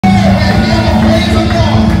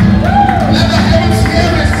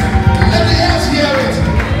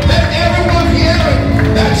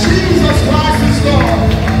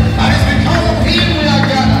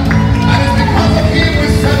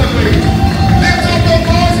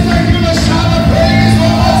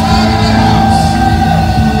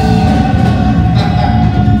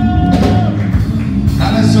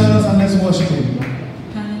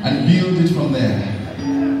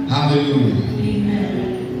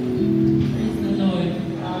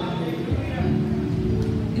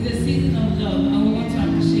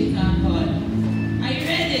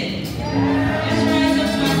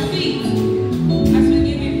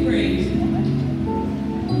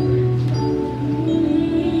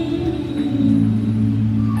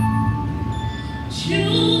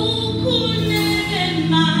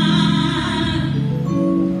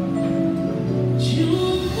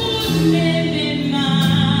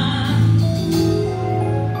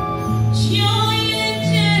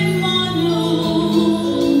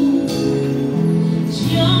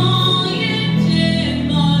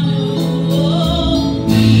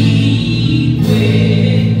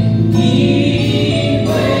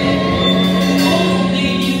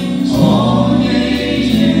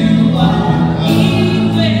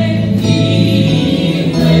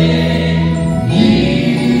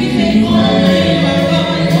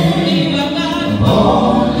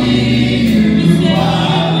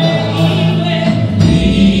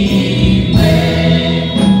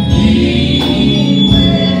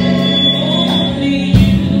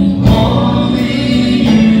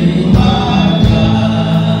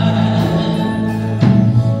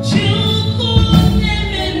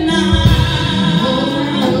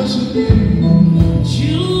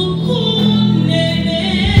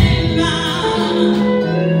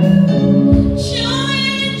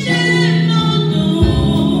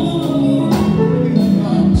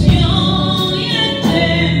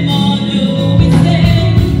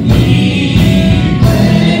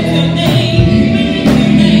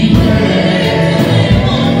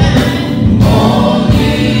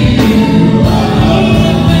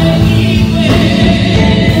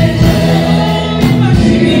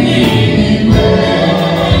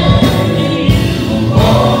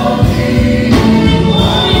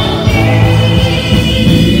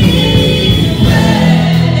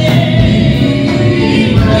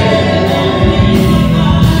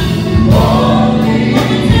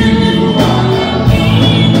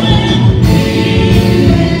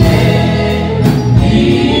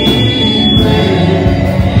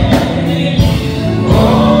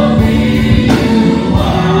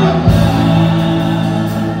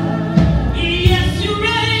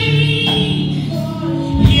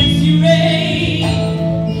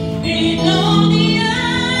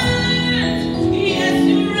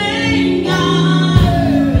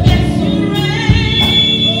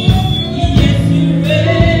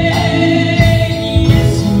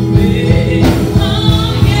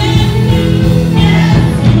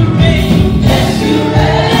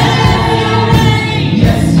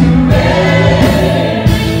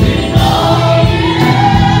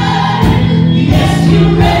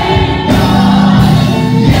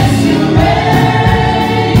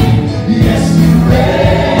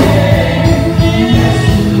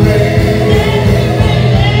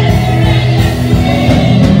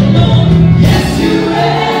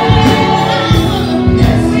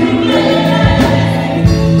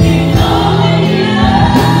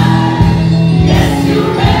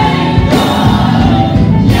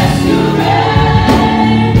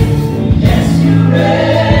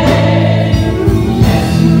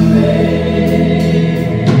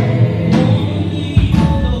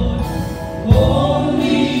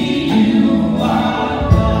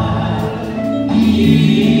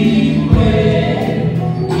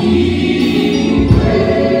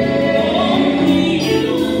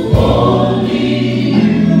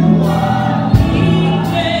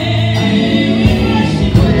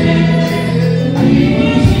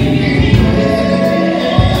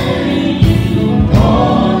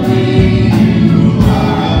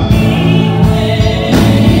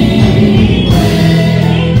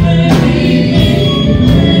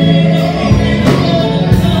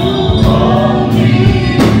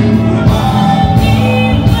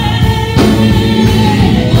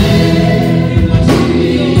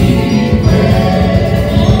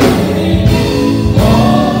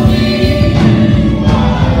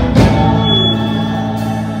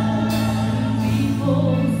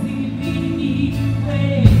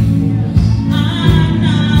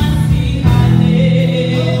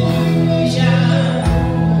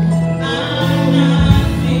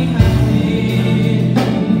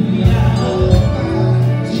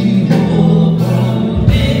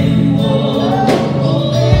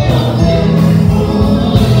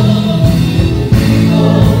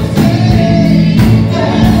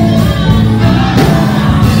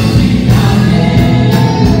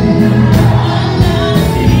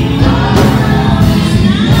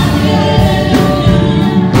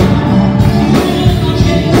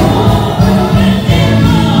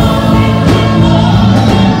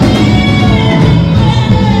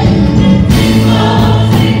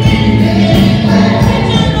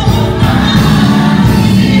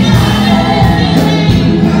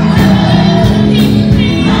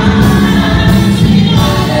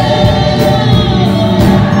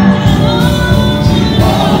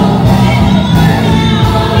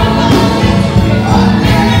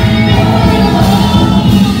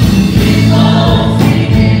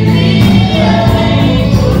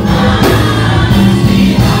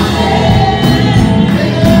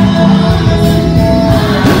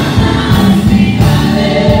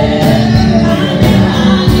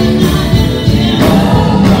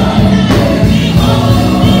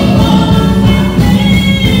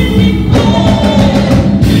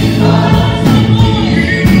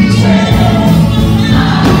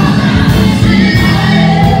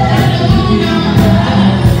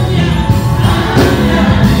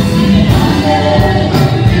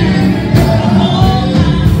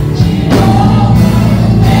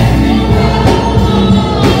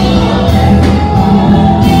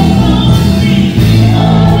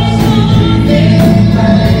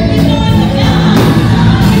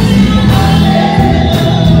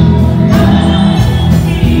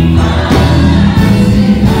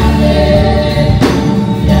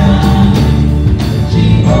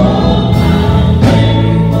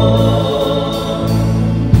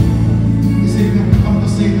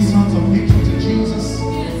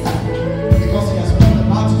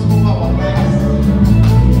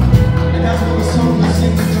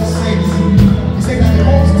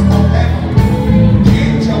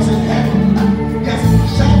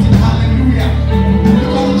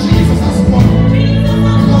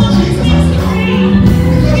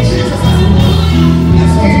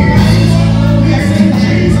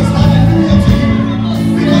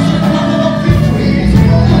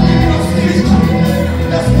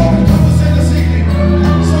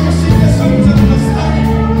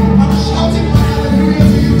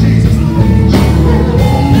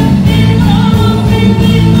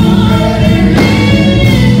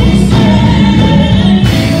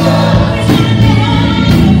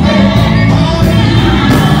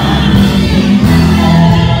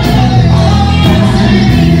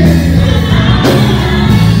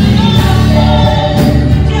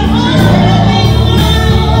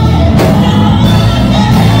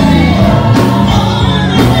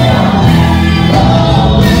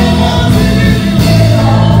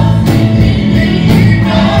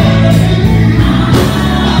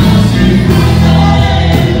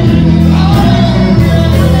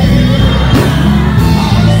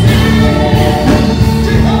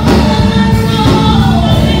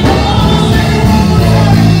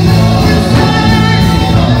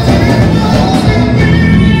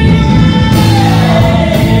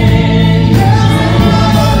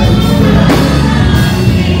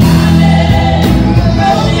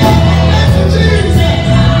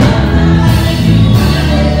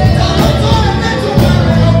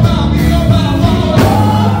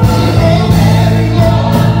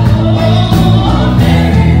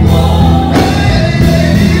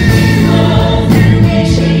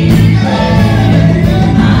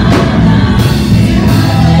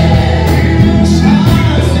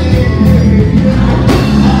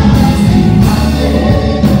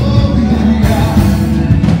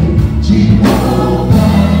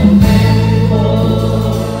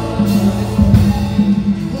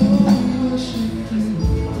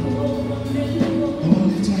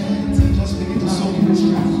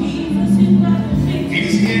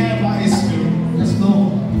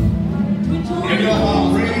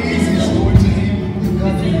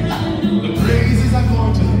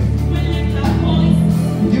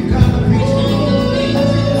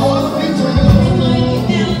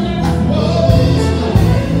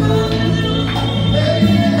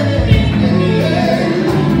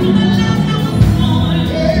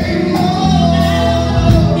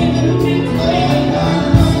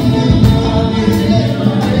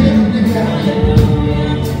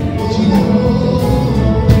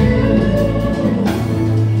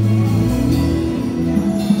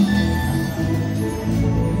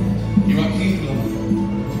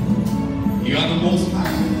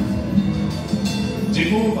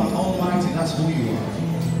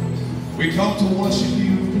We come to worship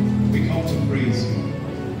you. We come to praise you.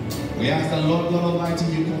 We ask that Lord God Almighty,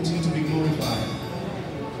 you continue to be glorified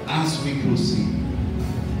as we proceed.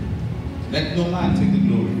 Let no man take the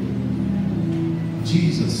glory.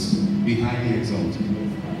 Jesus be highly exalted.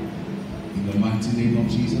 In the mighty name of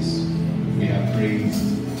Jesus, we have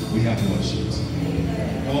praised, we have worshipped.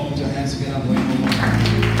 Come on, put your hands together for one more time.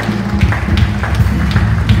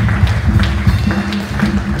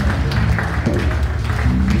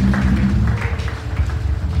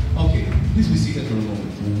 Please be seated for a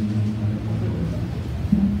moment.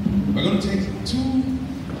 We're going to take two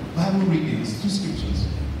Bible readings, two scriptures,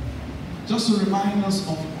 just to remind us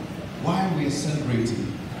of why we are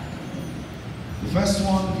celebrating. The first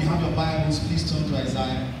one, if you have your Bibles, please turn to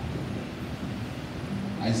Isaiah.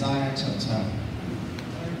 Isaiah chapter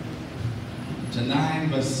 9,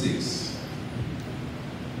 verse 6.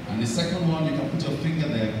 And the second one, you can put your finger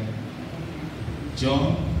there.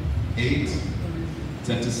 John 8,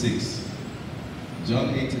 36.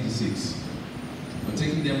 John 8:36. We're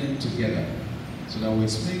taking them together so that we'll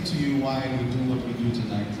explain to you why we do what we do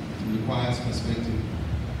tonight from the choir's perspective.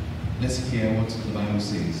 Let's hear what the Bible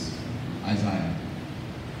says. Isaiah.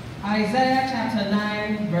 Isaiah chapter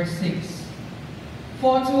 9, verse 6.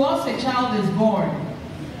 For to us a child is born,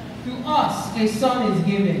 to us a son is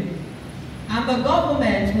given, and the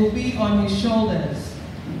government will be on his shoulders,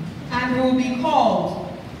 and he will be called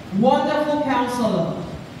Wonderful Counselor,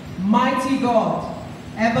 Mighty God,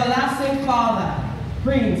 Everlasting Father,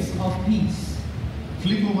 Prince of Peace.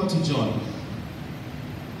 Flip over to John.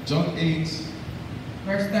 John 8.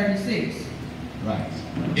 Verse 36. Right.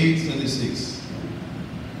 8:36.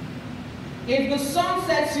 If the Son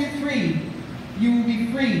sets you free, you will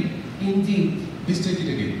be free indeed. Please take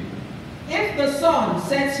it again. If the Son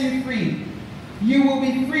sets you free, you will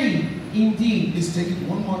be free indeed. Please take it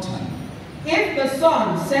one more time. If the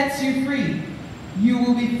Son sets you free, you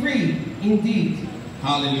will be free indeed.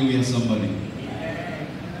 Hallelujah, somebody.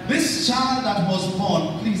 This child that was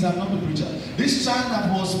born, please, I'm not the preacher. This child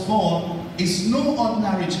that was born is no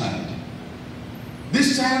ordinary child.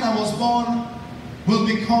 This child that was born will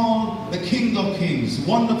be called the King of Kings,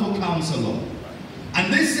 Wonderful Counselor.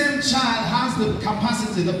 And this same child has the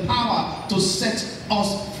capacity, the power to set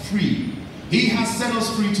us free. He has set us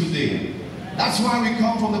free today. That's why we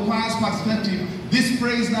come from the choir's perspective. This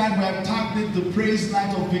praise night, we have tagged it the praise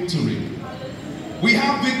night of victory. We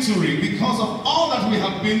have victory because of all that we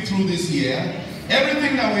have been through this year.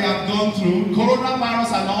 Everything that we have gone through,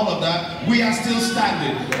 coronavirus and all of that, we are still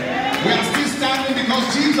standing. We are still standing because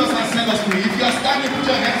Jesus has set us free. If you are standing, put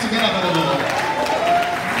your hands together for the Lord.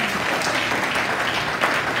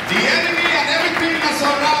 The enemy and everything that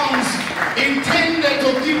surrounds intended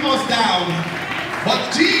to keep us down.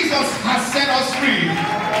 But Jesus has set us free.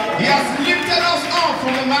 He has lifted us up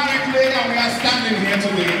from the married clay and we are standing here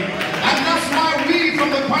today. And that's why we, from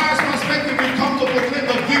the choir's perspective, we come to proclaim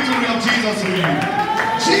the victory of Jesus in you.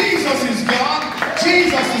 Jesus is God.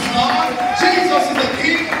 Jesus is Lord. Jesus is the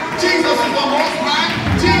King. Jesus is the Most High.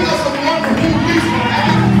 Jesus is the one who lives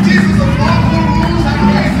forever. Jesus is the one who rules and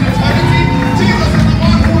reigns in eternity. Jesus is the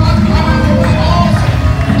one who has power over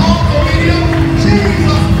all dominion.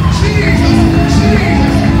 Jesus, Jesus,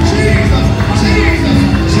 Jesus, Jesus, Jesus,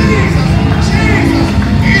 Jesus, Jesus.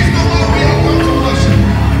 He's the one we have come to worship.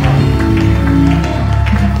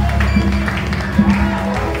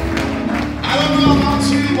 I don't know about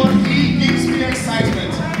you, but he gives me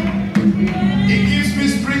excitement. He gives me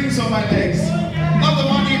springs on my legs. Not the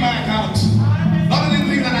money in my account, not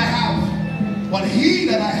anything that I have, but he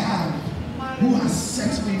that I have, who has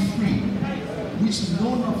set me free, which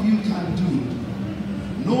none of you can do.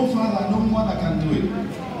 No father, no mother can do it.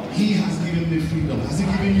 He has given me freedom. Has he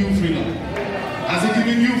given you freedom? Has he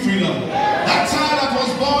given you freedom? That child that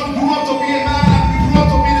was born grew up to be a man and grew up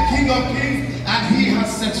to be the King of Kings, and he has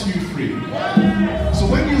set you free. So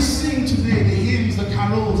when you sing today, the hymns, the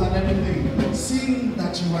carols and everything, sing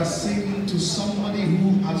that you are singing to somebody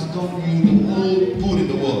who has done you the whole good in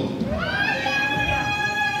the world.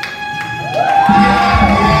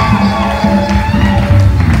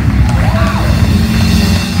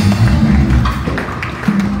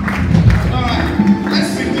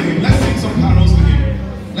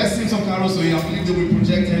 I believe they will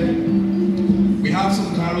project it. We have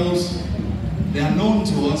some carols. They are known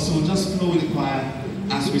to us, so just flow with the choir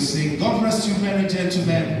as we sing. God rest you, merry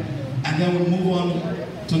gentlemen. And then we'll move on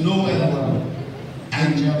to Noel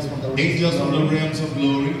and angels from the realms of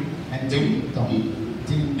glory. And Ding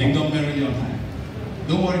Dong Merry your time.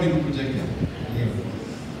 Don't worry, they will project it. Yeah.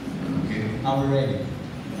 Okay. Are we ready?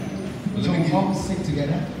 Well, So we all sing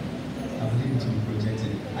together. I believe it will be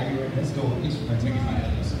projected. Are you ready? Let's go. Each Make it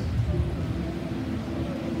 5.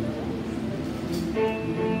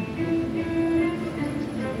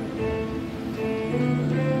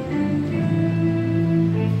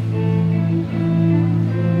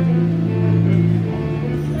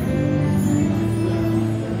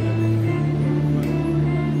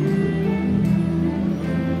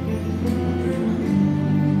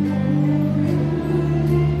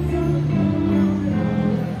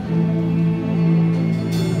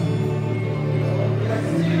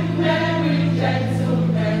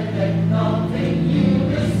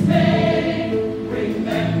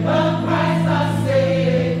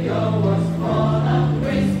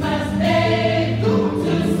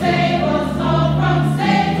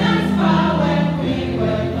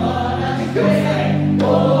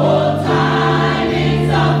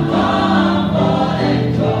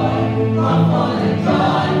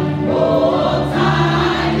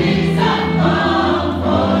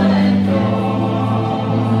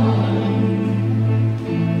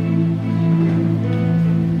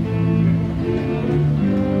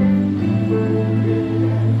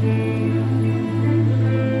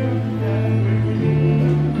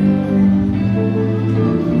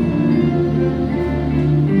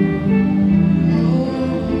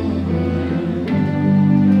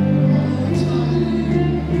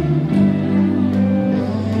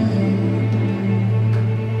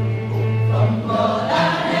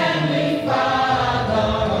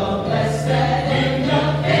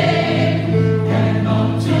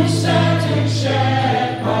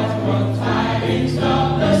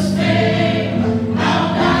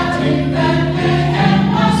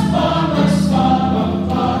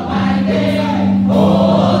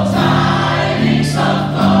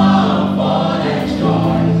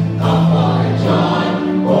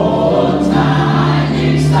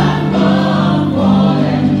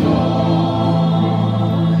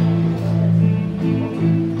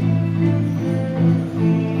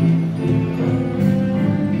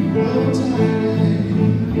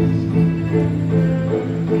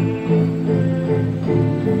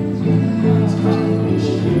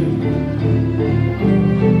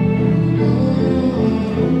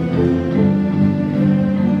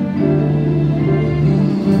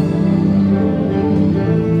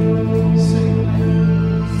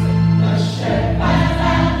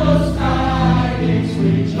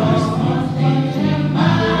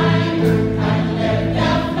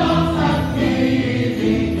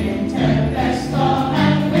 Tempest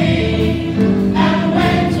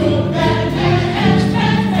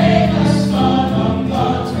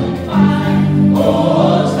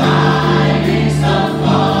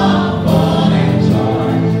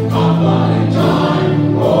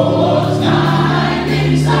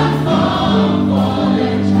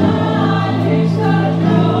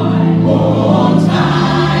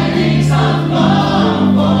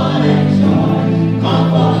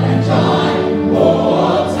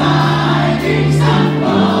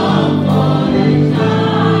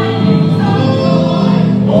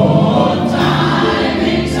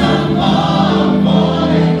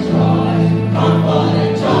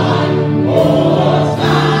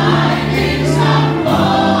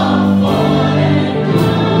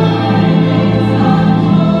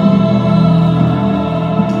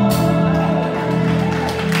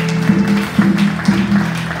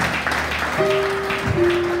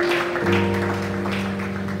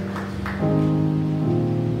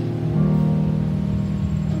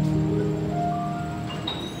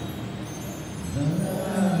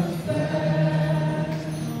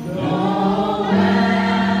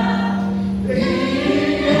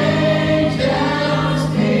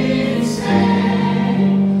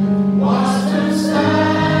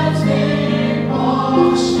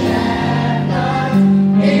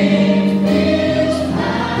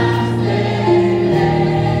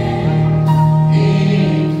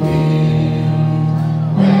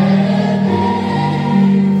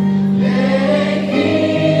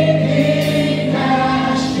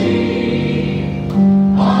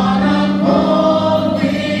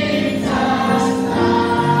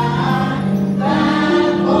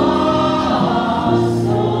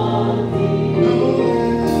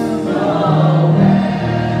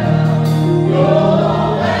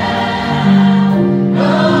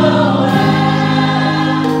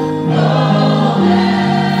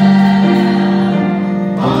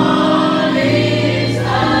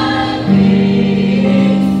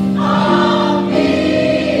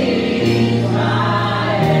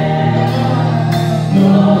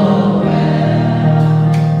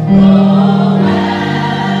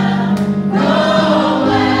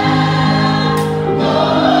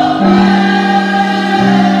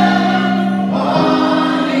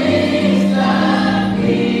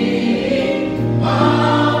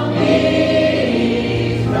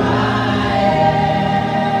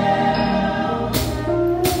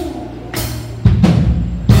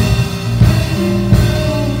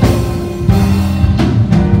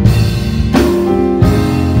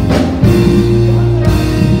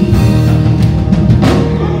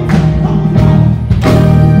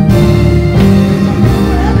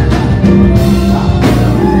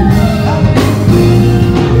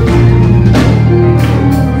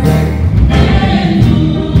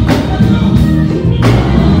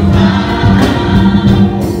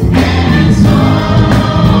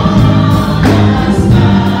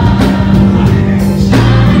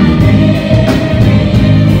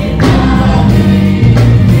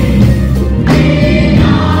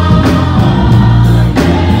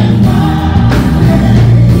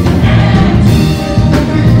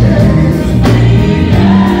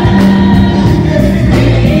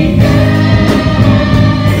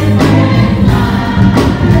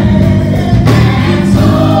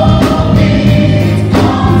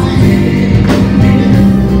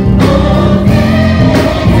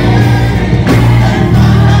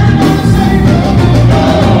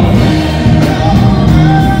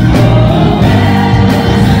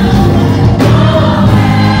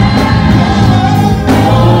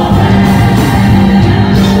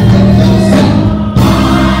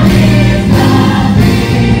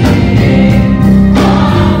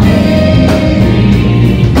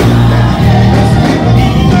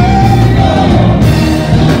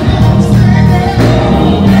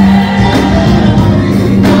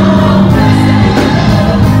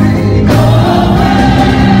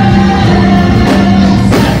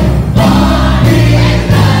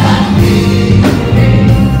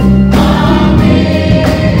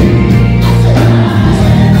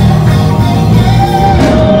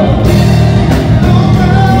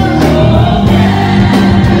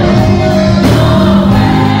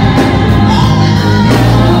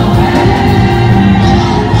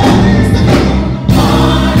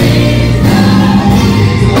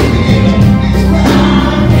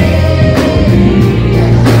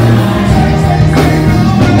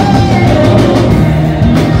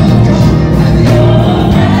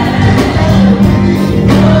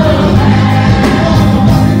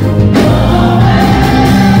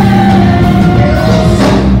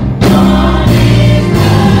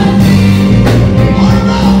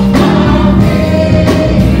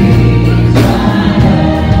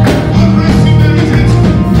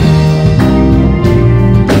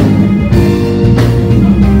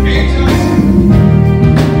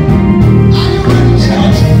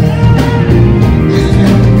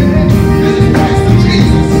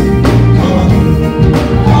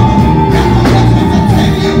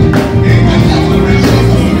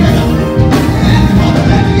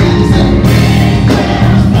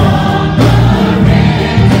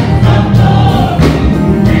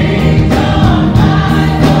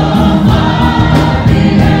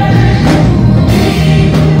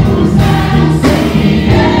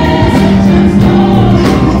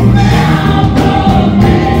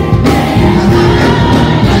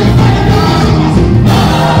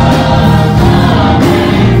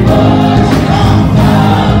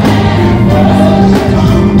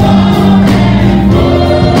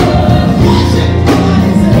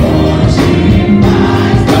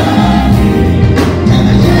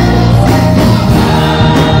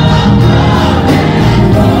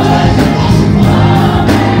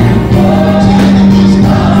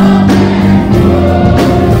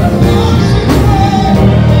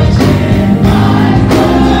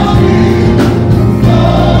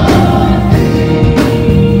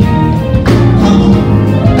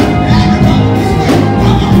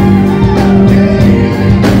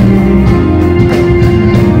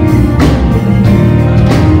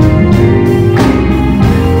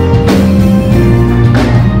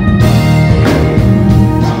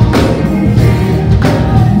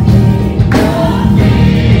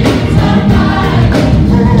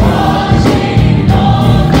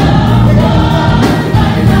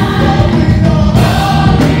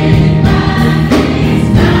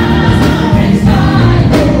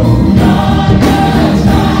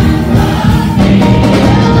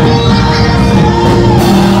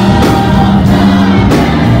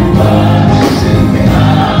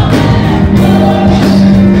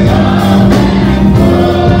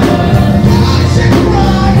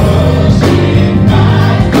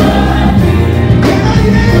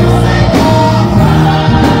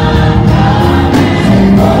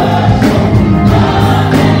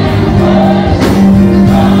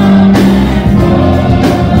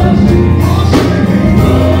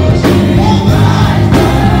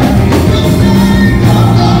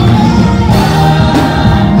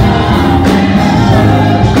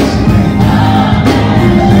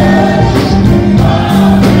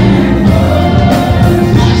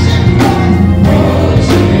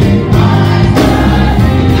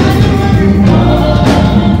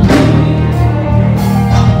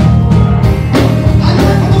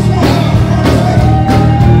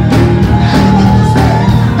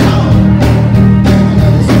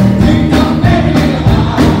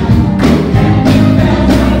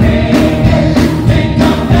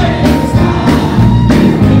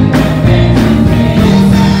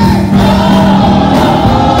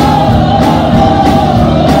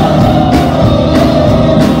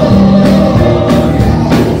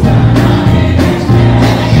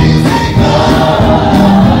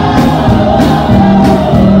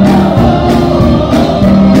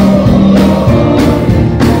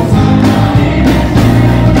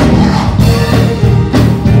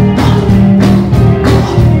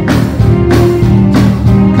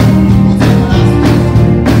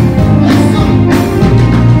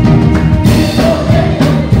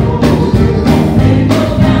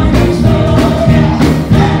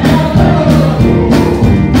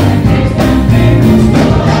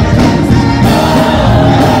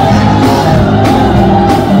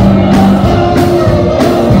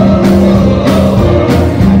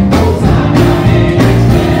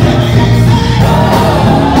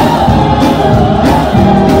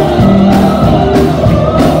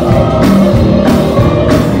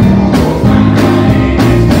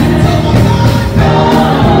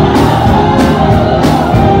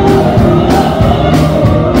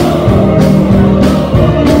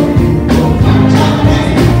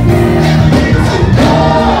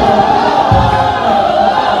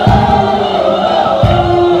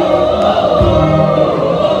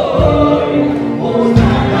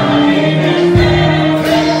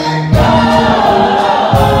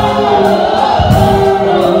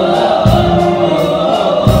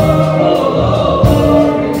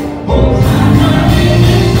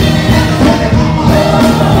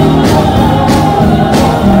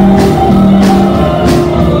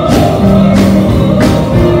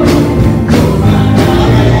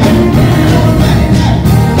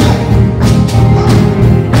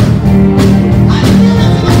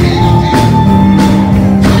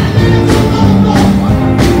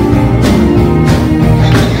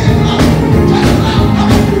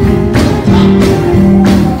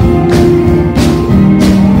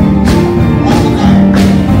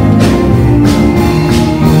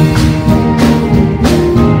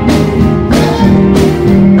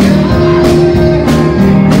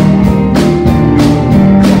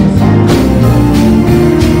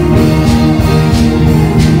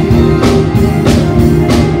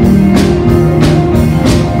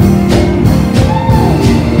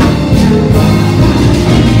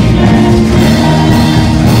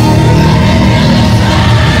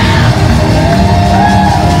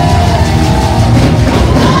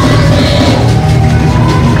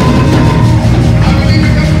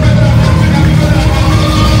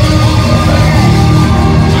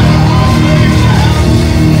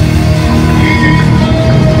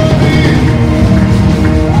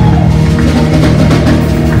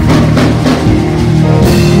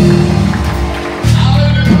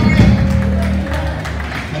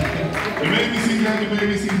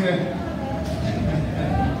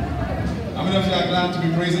many of you are glad to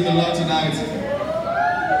be praising the Lord tonight?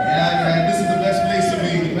 Yeah, this is the best place to be.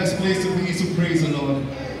 The best place to be is to praise the Lord.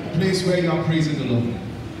 A place where you are praising the Lord.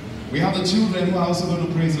 We have the children who are also going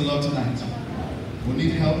to praise the Lord tonight. We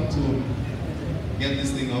need help to get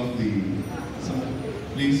this thing off the... So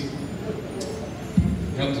please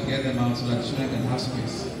help to get them out so that children can have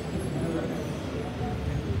space.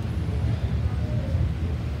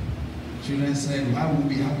 Children said, why would we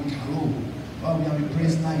be having carol? Why would we have a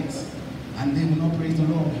praise night? And they will not praise the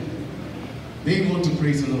Lord. They want to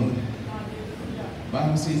praise the Lord. The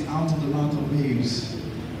Bible says, out of the mouth of babes,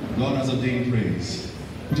 God has ordained praise.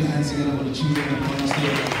 Put your hands together for the children of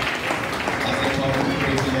cornerstone as they try to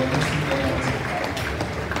praise the Lord. Let's sing that out.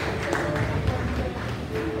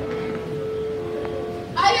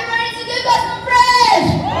 Are you ready to give God some praise?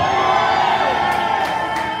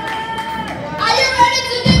 Are you ready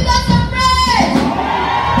to give God some praise?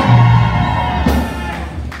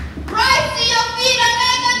 Rise to your feet and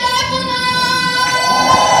make a joyful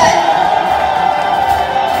noise!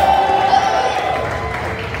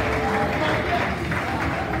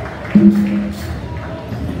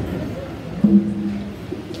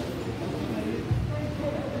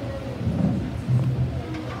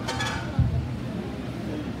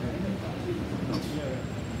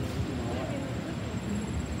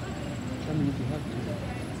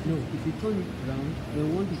 No, if you turn it around,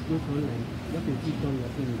 then once it goes online, you have to click on your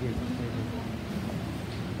thing again.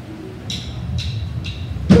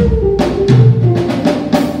 Yo, yo, yo, yo,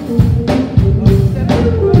 yo, yo, yo,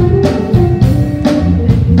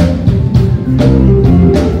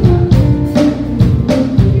 yo, yo, yo,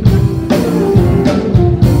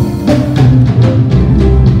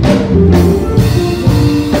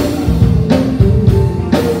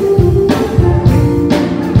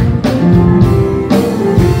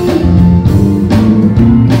 yo, yo,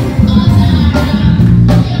 yo,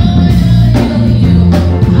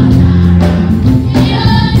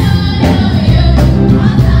 yo, yo,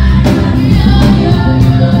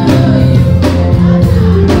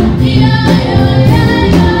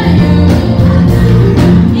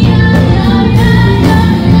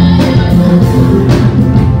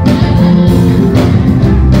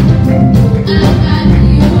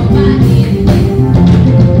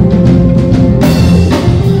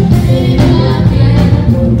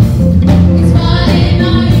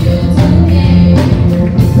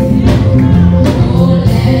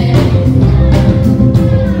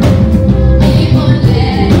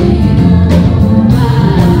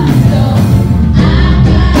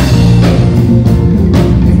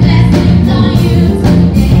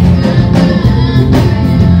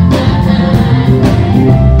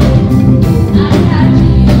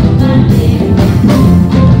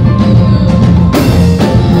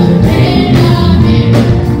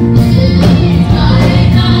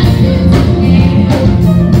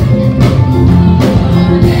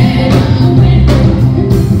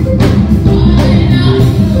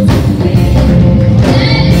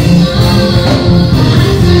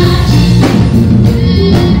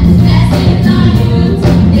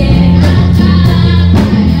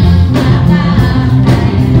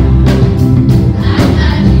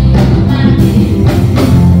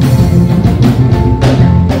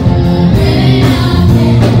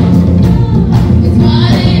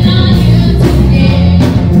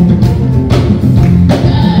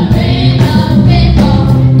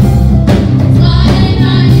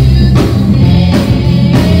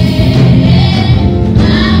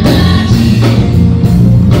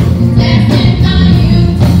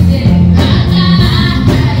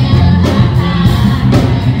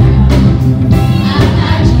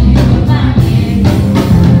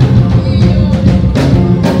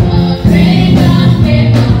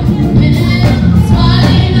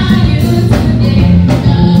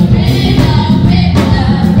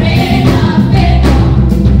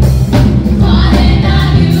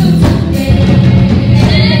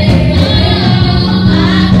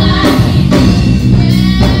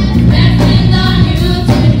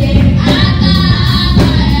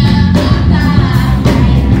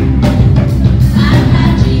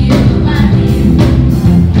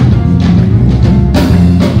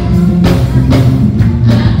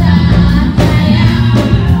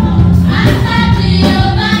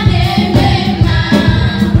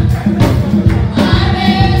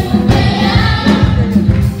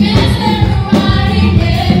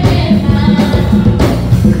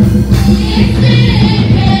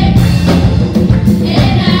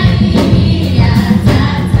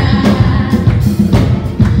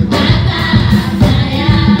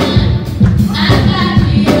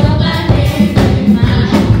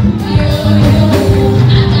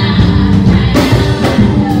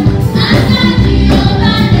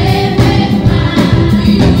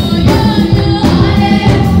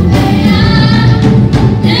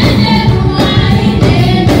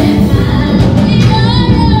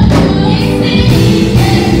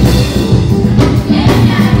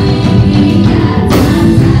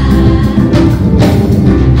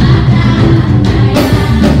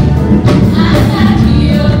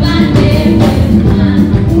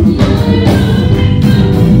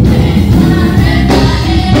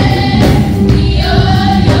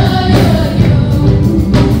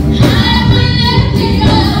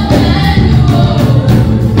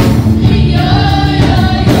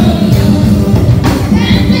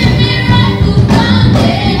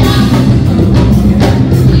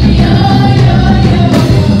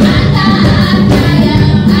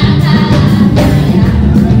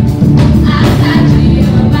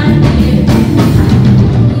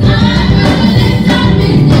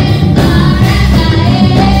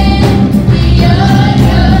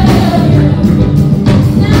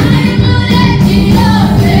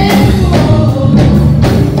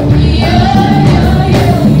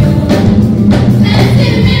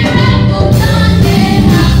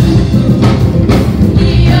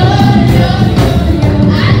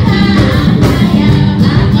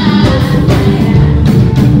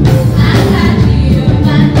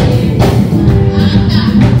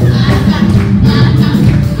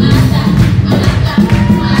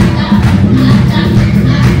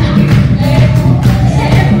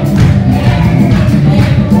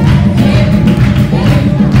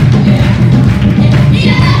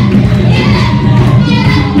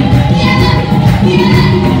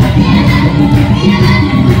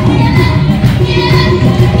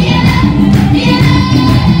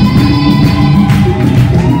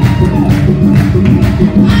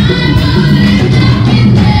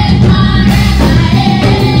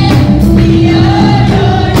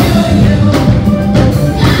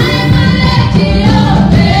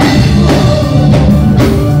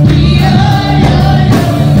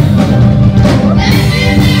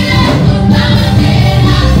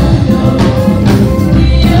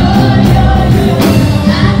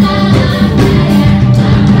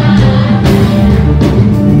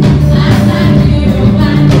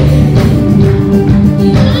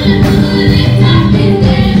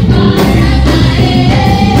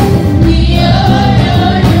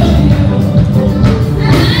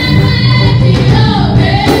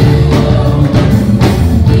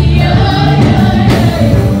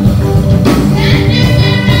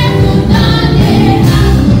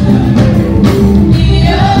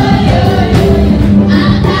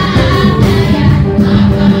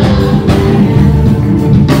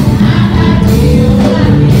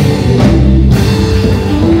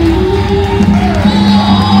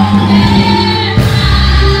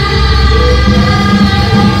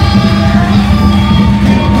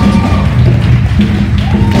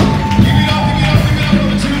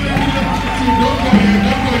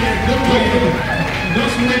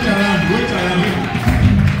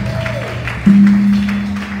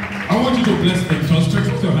 bless them, just stretch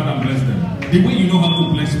out your hand and bless them. The way you know how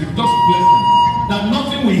to bless them, just bless them. That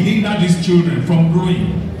nothing will hinder these children from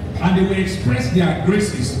growing. And they will express their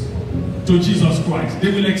graces to Jesus Christ.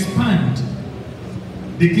 They will expand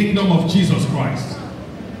the kingdom of Jesus Christ.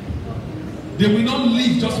 They will not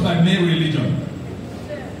live just by mere religion.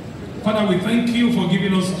 Father, we thank you for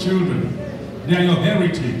giving us children. They are your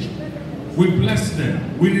heritage. We bless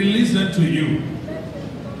them. We release them to you.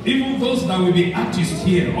 Even those that will be artists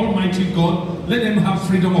here, Almighty God, let them have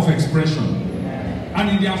freedom of expression. And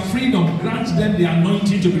in their freedom, grant them the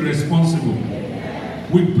anointing to be responsible.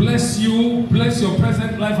 We bless you, bless your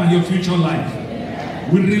present life and your future life.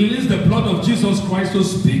 We release the blood of Jesus Christ to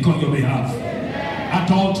speak on your behalf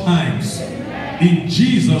at all times. In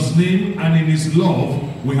Jesus' name and in his love,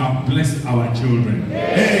 we have blessed our children.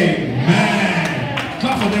 Amen.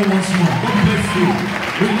 Clap for them once more. God bless you.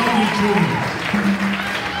 We love you, children.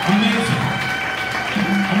 Amazing.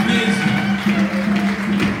 Amazing.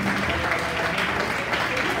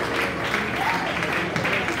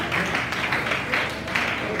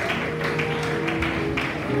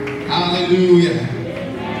 Hallelujah.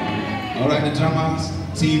 All right, the drama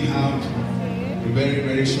team have a very,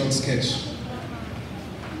 very short sketch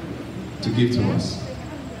to give to us.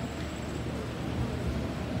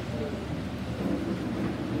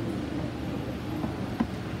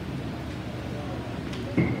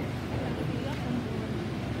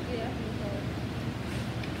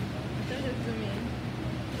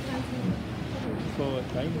 Forward,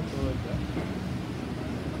 time, forward.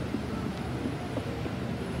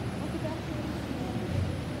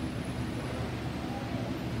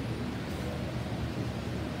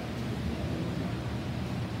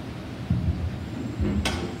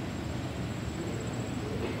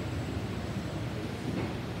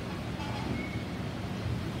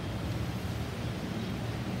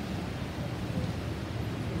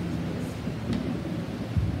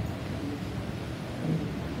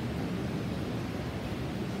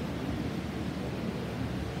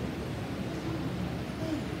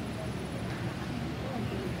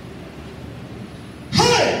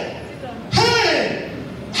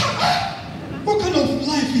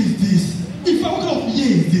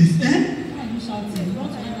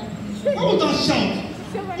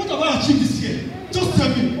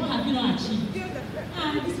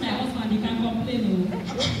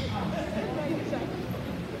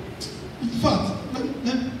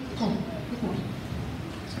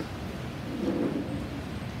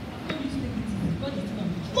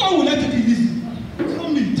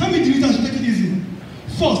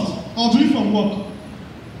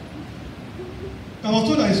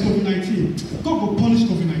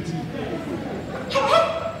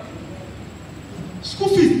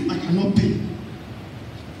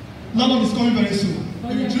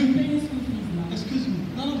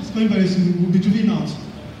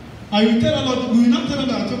 I will tell her, Lord, we will not tell her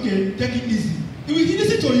that, okay, take it easy. It will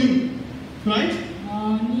listen to you, right?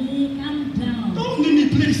 Mommy, calm down. Don't leave me,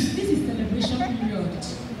 please. This is celebration period.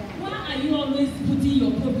 Why are you always putting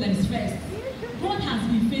your problems first? God has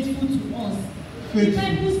been faithful to us. Faithful. The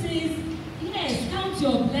Bible says, yes, count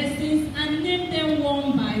your blessings and name them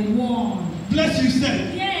one by one. Bless you,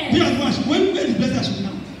 said. Yes. Be advised. When the blessing I should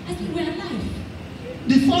count? I think we're alive.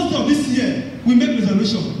 The first day of this year, we make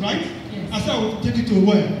reservation, right? Yes. I said I will take you to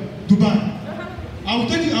where? Dubai. I will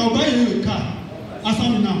take you. I will buy you a car. As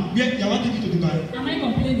I'm now, where you want to take you to Dubai? Am I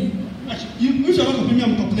complaining? If you are not complaining,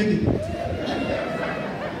 I'm complaining.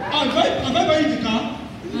 Have I buying the car?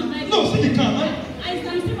 No, see the car.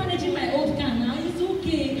 I'm still managing my old car now. It's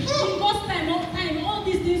okay. In God's time, all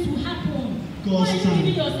these things will happen. God's Why are you time.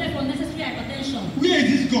 giving yourself unnecessary hypertension? Where is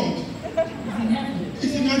this God? It's in heaven.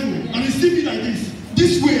 It's in heaven. And he see me like this.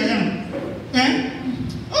 This way I am. Eh?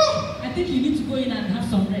 Oh! I think you need to go in and have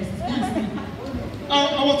some rest.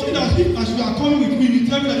 I was thinking that if as you are coming with me, you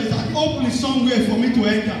tell me that there's an opening somewhere for me to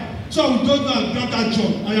enter. So I will go down and grab that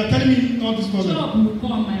job. And you're telling me all this problem. Job will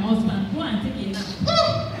come, my husband. Go and take a nap. Go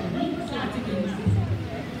and take a nap.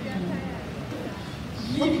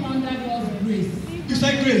 Live under God's grace. You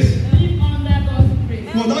said grace. Live under God's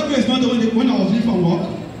grace. Was that grace not the one when I was leaving from work?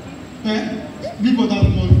 Eh? Live under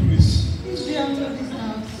God's grace. Which day after this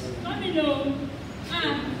house? Let me know.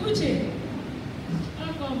 Uche.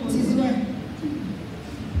 It is well.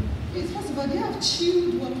 Wait, first of all, they have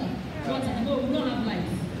chilled water. Water? No, we don't have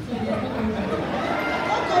lights. So we have water.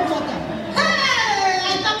 Cold water. Hey, I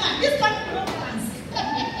talk this time.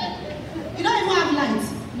 You don't even have lights.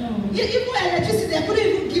 No. Even electricity, they couldn't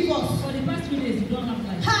even give us. For the past 2 days, we don't have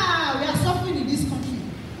lights. Ha! We are suffering in this country.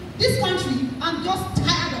 This country, I'm just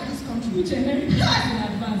tired of this country. Which Mary is in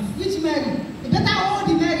advance. Which Mary? You better hold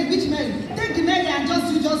the Mary. Which Mary? Take the Mary and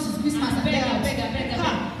just do justice. Christmas. I beg.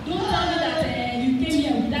 Don't tell me that you came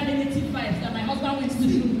here with that negative vibes that my husband went to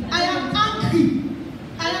do. I am angry.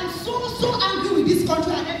 I am so angry with this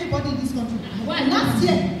country and everybody in this country. Why? Last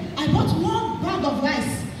year, I bought 1 bag of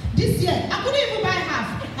rice. This year, I couldn't even buy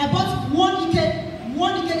half. I bought 1 ike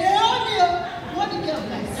of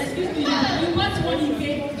rice. Excuse me, you bought 1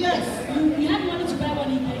 ike? Yes. You had money to buy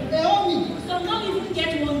 1 ike? They owe me. So now you even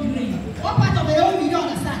get 1 grain. What part of they owe me, you don't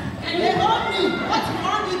understand? They owe me. What's 1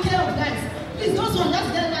 ike of rice? Please, those one,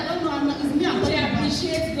 just get it. I don't know. It's me. I'm They talking about.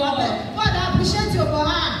 appreciate God. God, I appreciate you,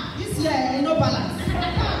 but this year, no balance.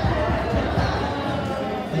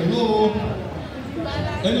 Hello?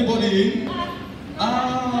 Anybody?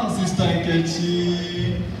 Sister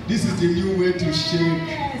Nkechi. This is the new way to shake.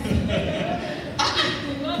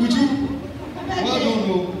 Would you? Well done,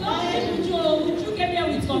 no. No, would you came here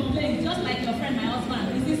with complaints, just like your friend, my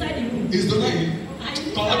husband. He's inside the room. Is Donai?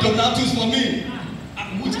 Donatus for me.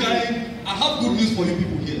 Which kind? I have good news for you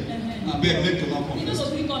people here. I beg, let Donat come. You know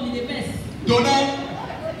what we call me the best. Donat.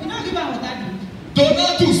 You know, give her what I do.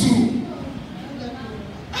 Donatusu.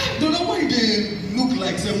 Donat, why they look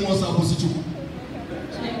like someone opposite?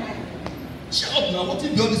 Shut up now. What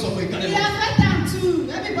if you all this over? We affect them too.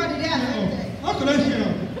 Everybody there affected. How can I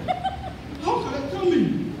share? How can I tell me?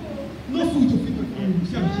 No food to feed the family.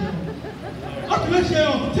 Share. How can I share?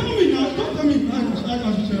 Tell me now. Don't tell me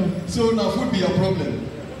I should share. So now food be your problem.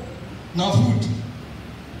 Now food.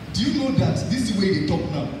 Do you know that this is the way they talk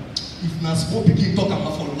now? If na small pikin talk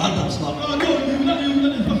about for land and slap. No, you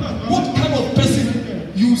not. What kind of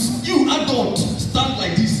person you adult stand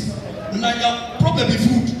like this? Now your problem be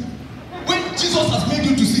food. When Jesus has made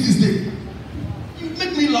you to see this day, you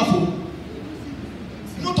make me laugh.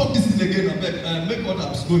 You don't talk this thing again, I beg. Make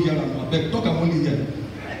others go here and I beg. Talk I'm only here.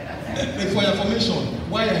 For your information,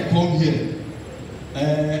 why I come here,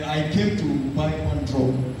 I came to buy 1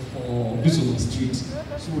 drug for this on the street.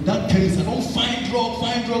 So that chemist, I don't find drug,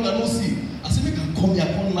 I don't see. I said, make I come here,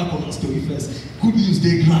 come knock on the story first. Good news,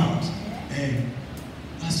 they ground. And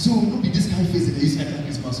so, no be this kind of face that they use at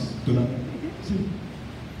Christmas. See,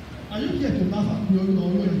 are you here to laugh at me or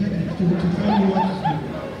you're here to tell me what to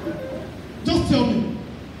do? Just tell me.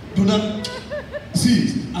 Donat,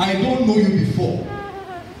 see, I don't know you before.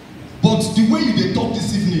 But the way you dey talk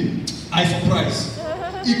this evening, I surprise.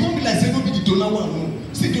 E come be like say no be the Donat one,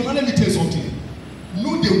 no. See, Donat, let me tell you something.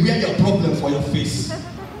 No dey wear your problem for your face.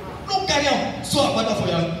 No carry am so agbada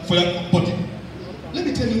for your body. Let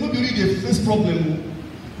me tell you, no be really the first problem.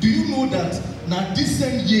 Do you know that na this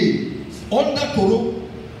same year under Koro,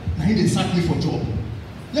 na him dey sack me for job?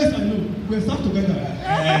 Yes, I know. We're stuck together.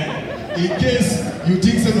 In case you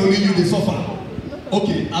think say only you dey suffer.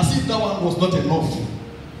 Okay, as if that one was not enough.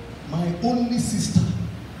 My only sister,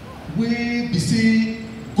 wey be say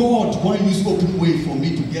God wan use open way for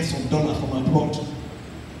me to get some dollar from abroad.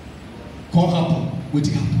 Come happen,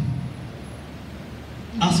 wetin happen?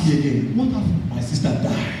 Ask me again. What happened? My sister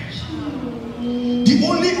died. The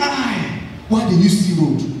only eye why dey use see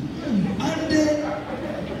road.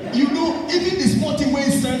 And you know, even the small thing wey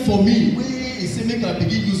he send for me, wey he say make I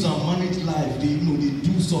begin use am manage life, they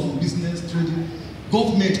do some business trading.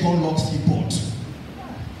 Government come lock seaport.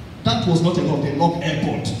 That was not enough. They lock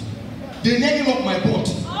airport. They nearly lock my port.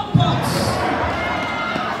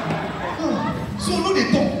 So no,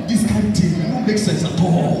 they talk this kind of thing. It don't make sense at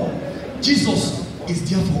all. Jesus is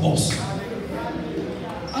there for us.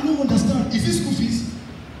 I don't understand. Is this school fees?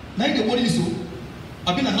 Now they worry you so.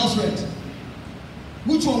 I've been a house rent.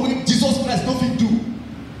 Which one will Jesus Christ don't do?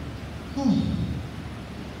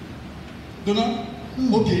 Donat?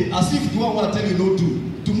 Okay, as if the one I tell you no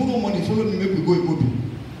do. Tomorrow morning, follow me, make we go Ikobi.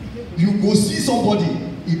 You go see somebody,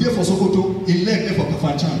 he there for Sokoto, he leg there for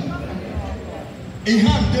Kafanchan. A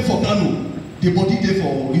hand there for Kano, the body there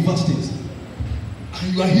for River State.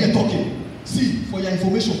 And you are here talking. See, for your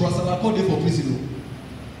information, Brother Salako there for prison.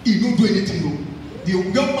 He don't do anything. No. The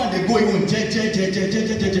young man they go in,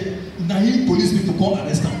 now he police people come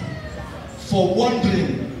arrest him for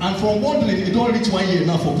wandering, and from wandering he don't reach 1 year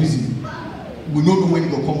now for prison. We don't know when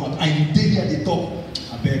he will come out, and you dey here they talk.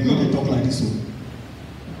 I beg, no they talk like this. So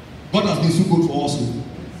God has been so good for us.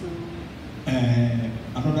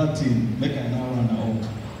 Another thing, make I now run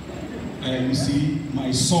out. You see,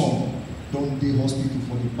 my son don't dey hospital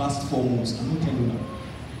for the past 4 months. I'm not telling you that.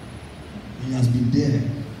 He has been there.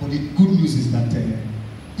 But the good news is that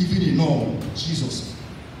even in all, Jesus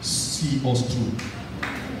see us through.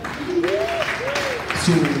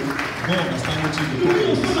 So, God understand what you do.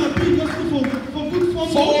 Your son has been just for good 4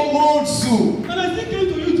 months. 4 months, so. And I still came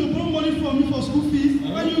to you to borrow money from me for school fees,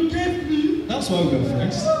 and you gave me. That's why we are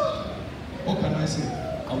friends. What can I say?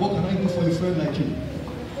 And what can I do for a friend like you?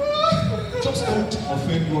 Just don't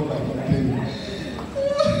offend God by complaining.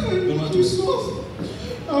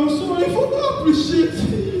 I'm sorry for not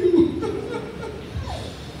appreciating you.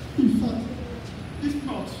 In fact, if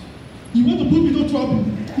not, you want to put me in trouble?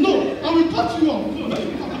 No, I will cut you off. No, let me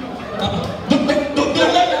cut you off.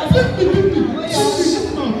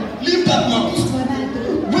 Leave that mouth.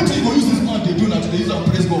 Wait till you go use this mouth they do now today. Use our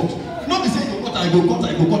praise God. Not be saying I go cut.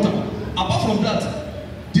 Apart from that,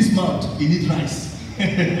 this mouth, he need rice.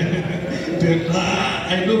 Then,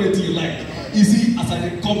 I know what you like. You see, as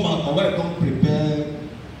I come out, my wife don't prepare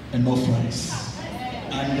enough rice.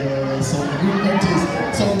 And some good things,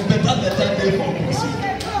 some better day for us.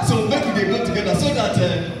 So maybe they go together so that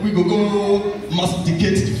we go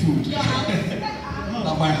masticate the food.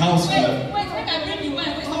 At my house. Wait, I bring you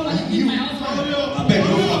wine. You, my husband. I beg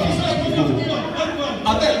no office.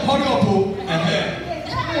 I beg, hurry up, oh.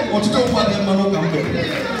 What you don't want them, man, come back.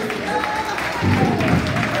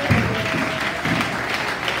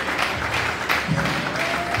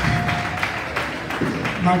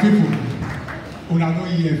 My people, una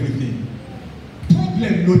don't hear everything.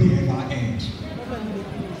 Problem no dey ever end.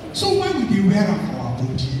 So why we dey wear am for our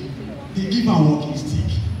body? Dey give am walking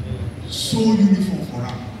stick, sew uniform for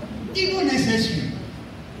am. E no necessary.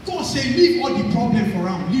 God say leave all the problem for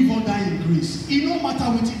am, leave all that in grace. E no matter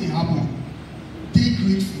wetin dey happen. Dey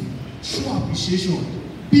grateful, show appreciation,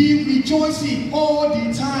 be rejoicing all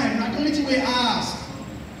the time. Na the only thing we ask.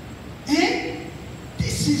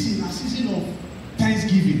 This season na season of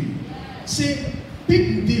Thanksgiving. Say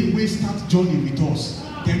people dey wey start journey with us,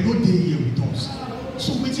 dem no dey here with us.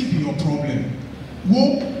 So wetin be your problem?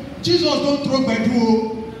 Wo, Jesus don throw gbedu o.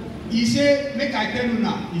 He say make I tell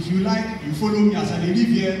una, if you like, you follow me as I dey live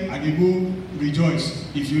here, I dey go rejoice.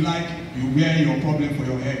 If you like, you wear your problem for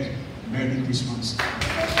your head. Merry Christmas.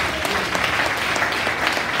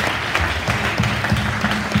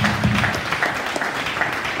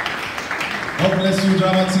 God bless you,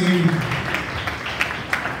 drama team.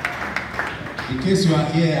 In case you are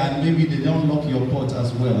here and maybe they don't lock your pot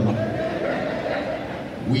as well,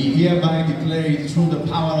 we hereby declare it through the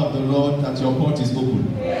power of the Lord that your pot is open.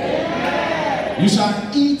 You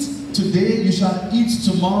shall eat today, you shall eat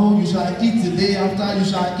tomorrow, you shall eat the day after, you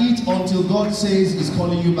shall eat until God says He's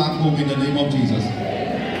calling you back home in the name of Jesus.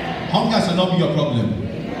 Hunger shall not be your problem.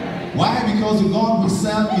 Why? Because the God we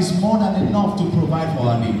serve is more than enough to provide for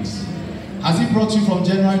our needs. Has He brought you from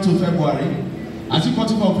January to February? Has He brought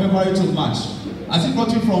you from February to March? Has He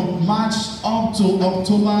brought you from March up to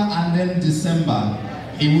October and then December?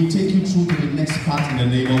 He will take you through to the next part in the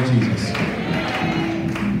name of Jesus.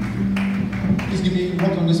 Please give me,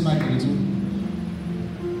 work on this mic a little.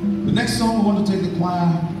 The next song we want to take the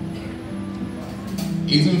choir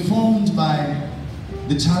is informed by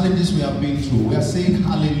the challenges we have been through. We are saying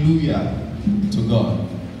hallelujah to God.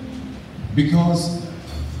 Because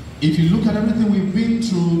if you look at everything we've been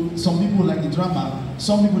through, some people like the drama,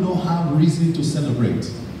 some people don't have reason to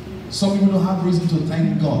celebrate. Some people don't have reason to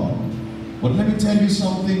thank God. But let me tell you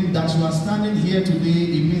something, that you are standing here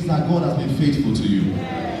today, it means that God has been faithful to you.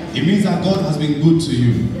 It means that God has been good to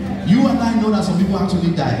you. You and I know that some people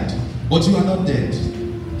actually died, but you are not dead.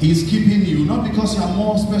 He is keeping you, not because you are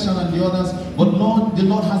more special than the others, but the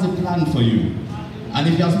Lord has a plan for you. And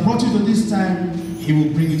if He has brought you to this time, He will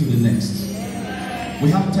bring you to the next. We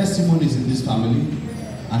have testimonies in this family,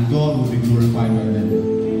 and God will be glorified by them.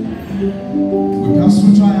 We pass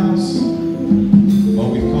through trials, but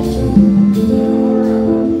we come through.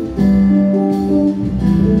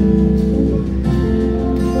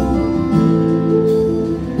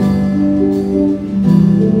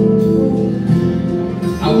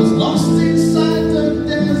 I was lost inside the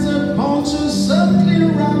desert, vultures circling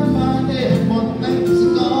around my head, but thanks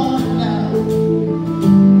God now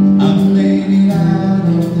I've made it out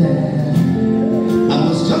of there. I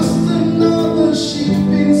was just another sheep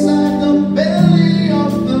inside the belly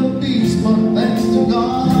of the beast, but thanks to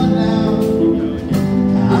God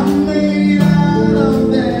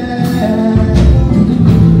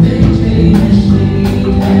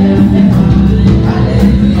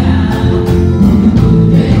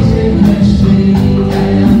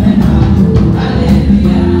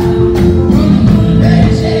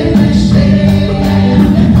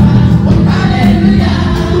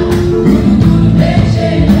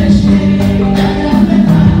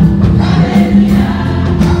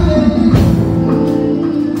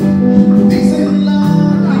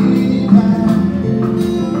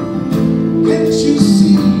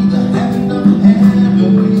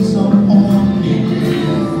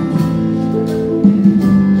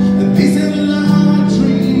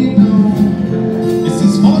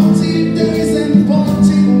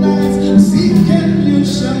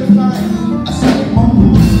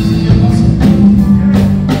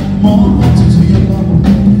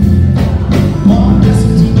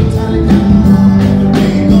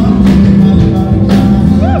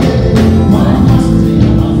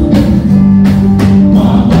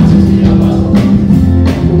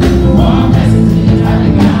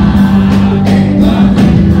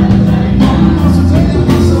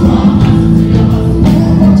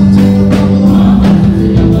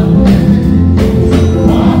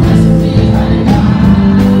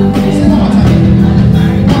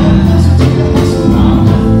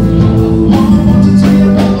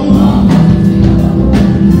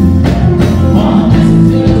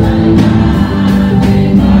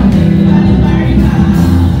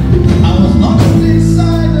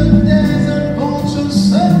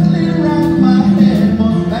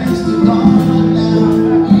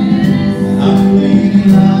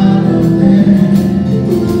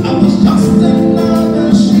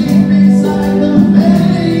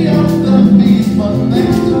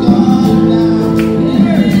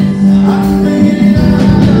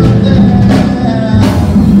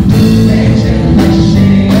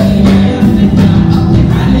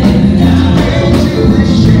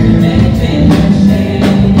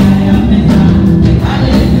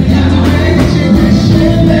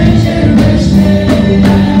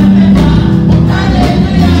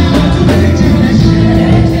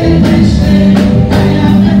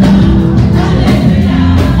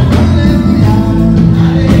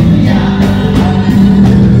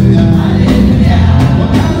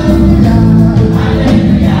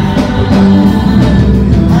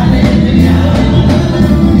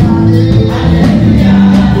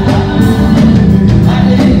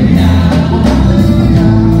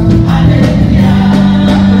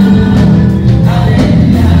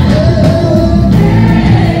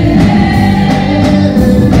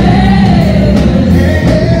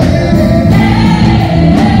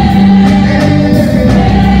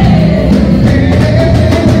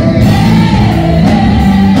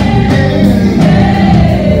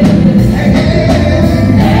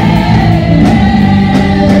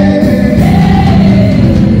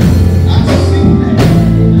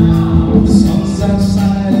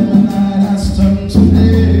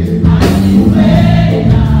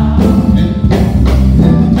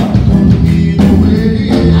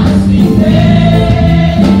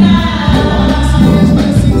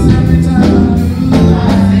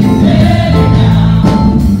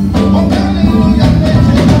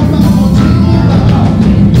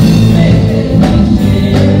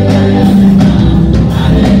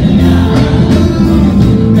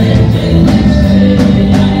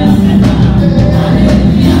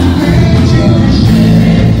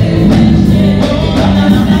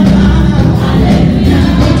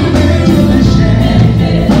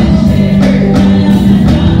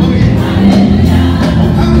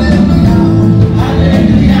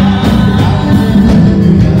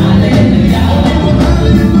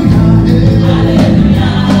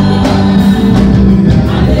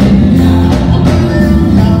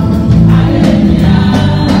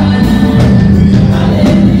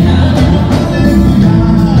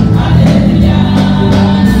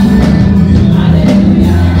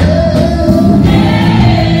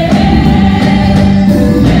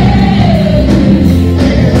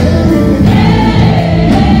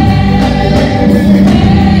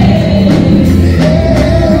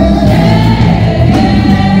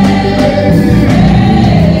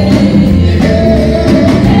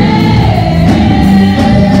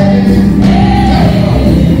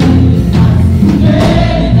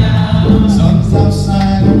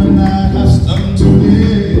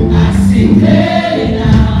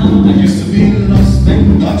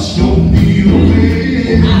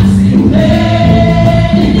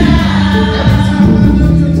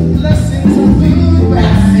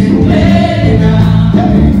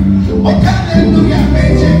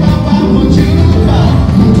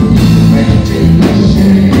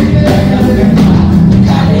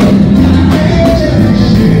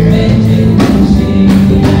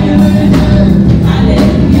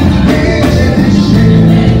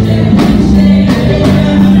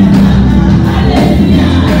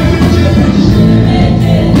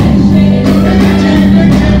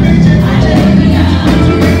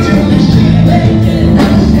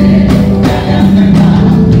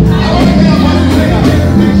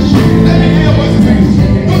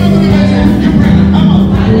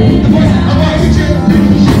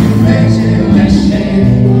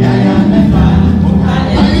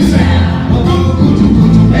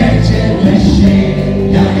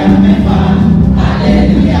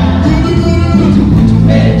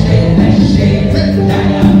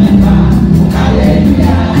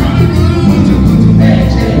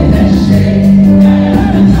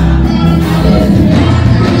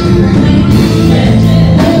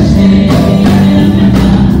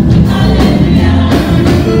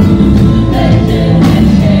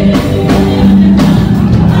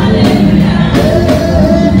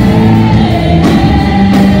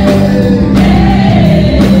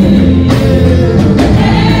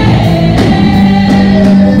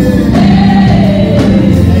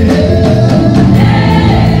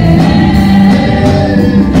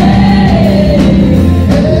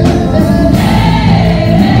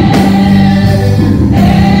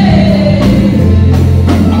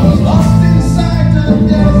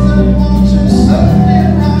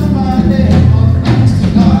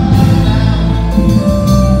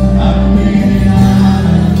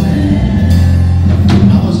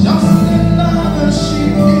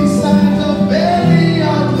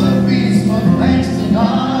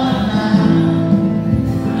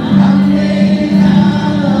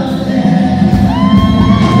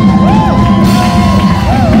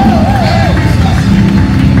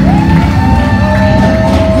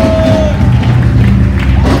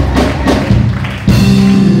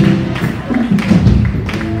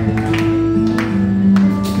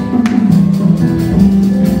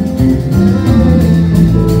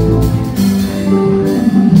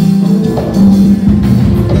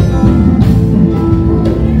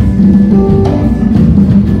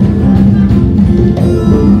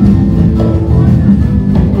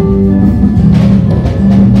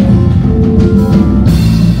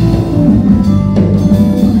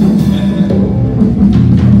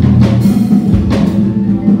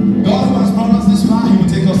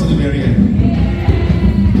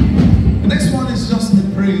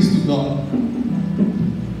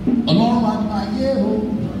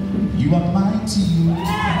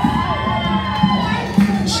mighty.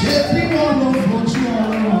 Shaping all of what you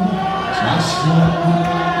are. Trust your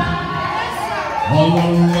all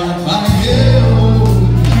on what I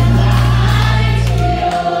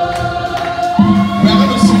we're going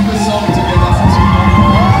to sing this song together since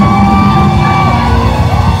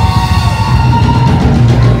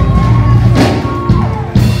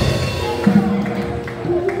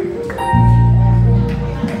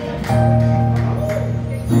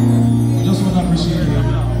we just want to appreciate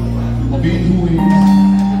him for being who he is,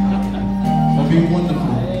 for being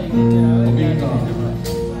wonderful, for being God.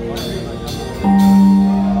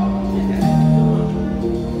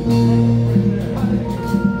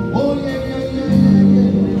 Oh yeah, yeah, yeah, yeah,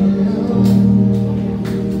 yeah.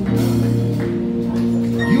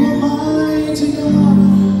 You are mighty God,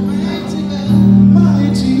 mighty God,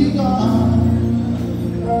 mighty God.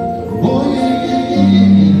 Oh yeah, yeah, yeah, yeah,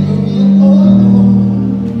 yeah, oh.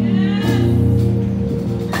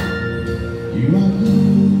 You are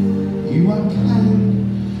good, you are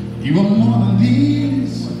kind, you are more than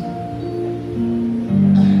these.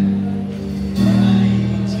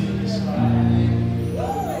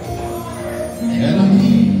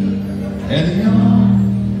 Elohim,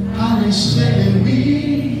 Elion, Alishelewi.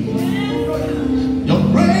 Your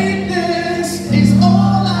greatness is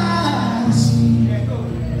all I see.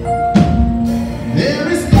 There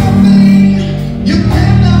is nothing you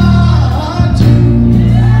cannot do.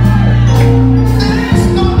 There's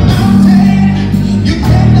no mountain you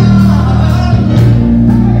cannot move.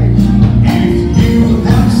 If you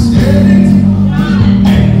have said it,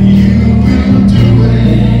 and you will do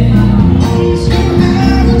it. 'Cause you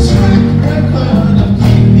have a track record of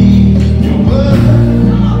keeping your word.